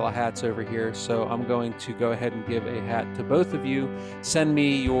little pile of hats over here. So I'm going to go ahead and give a hat to both of you. Send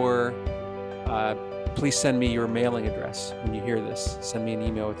me your, please send me your mailing address when you hear this. Send me an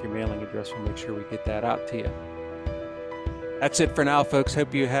email with your mailing address. We'll make sure we get that out to you. That's it for now, folks.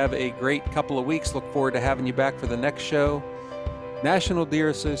 Hope you have a great couple of weeks. Look forward to having you back for the next show. National Deer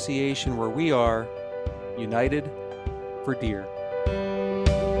Association, where we are united for deer.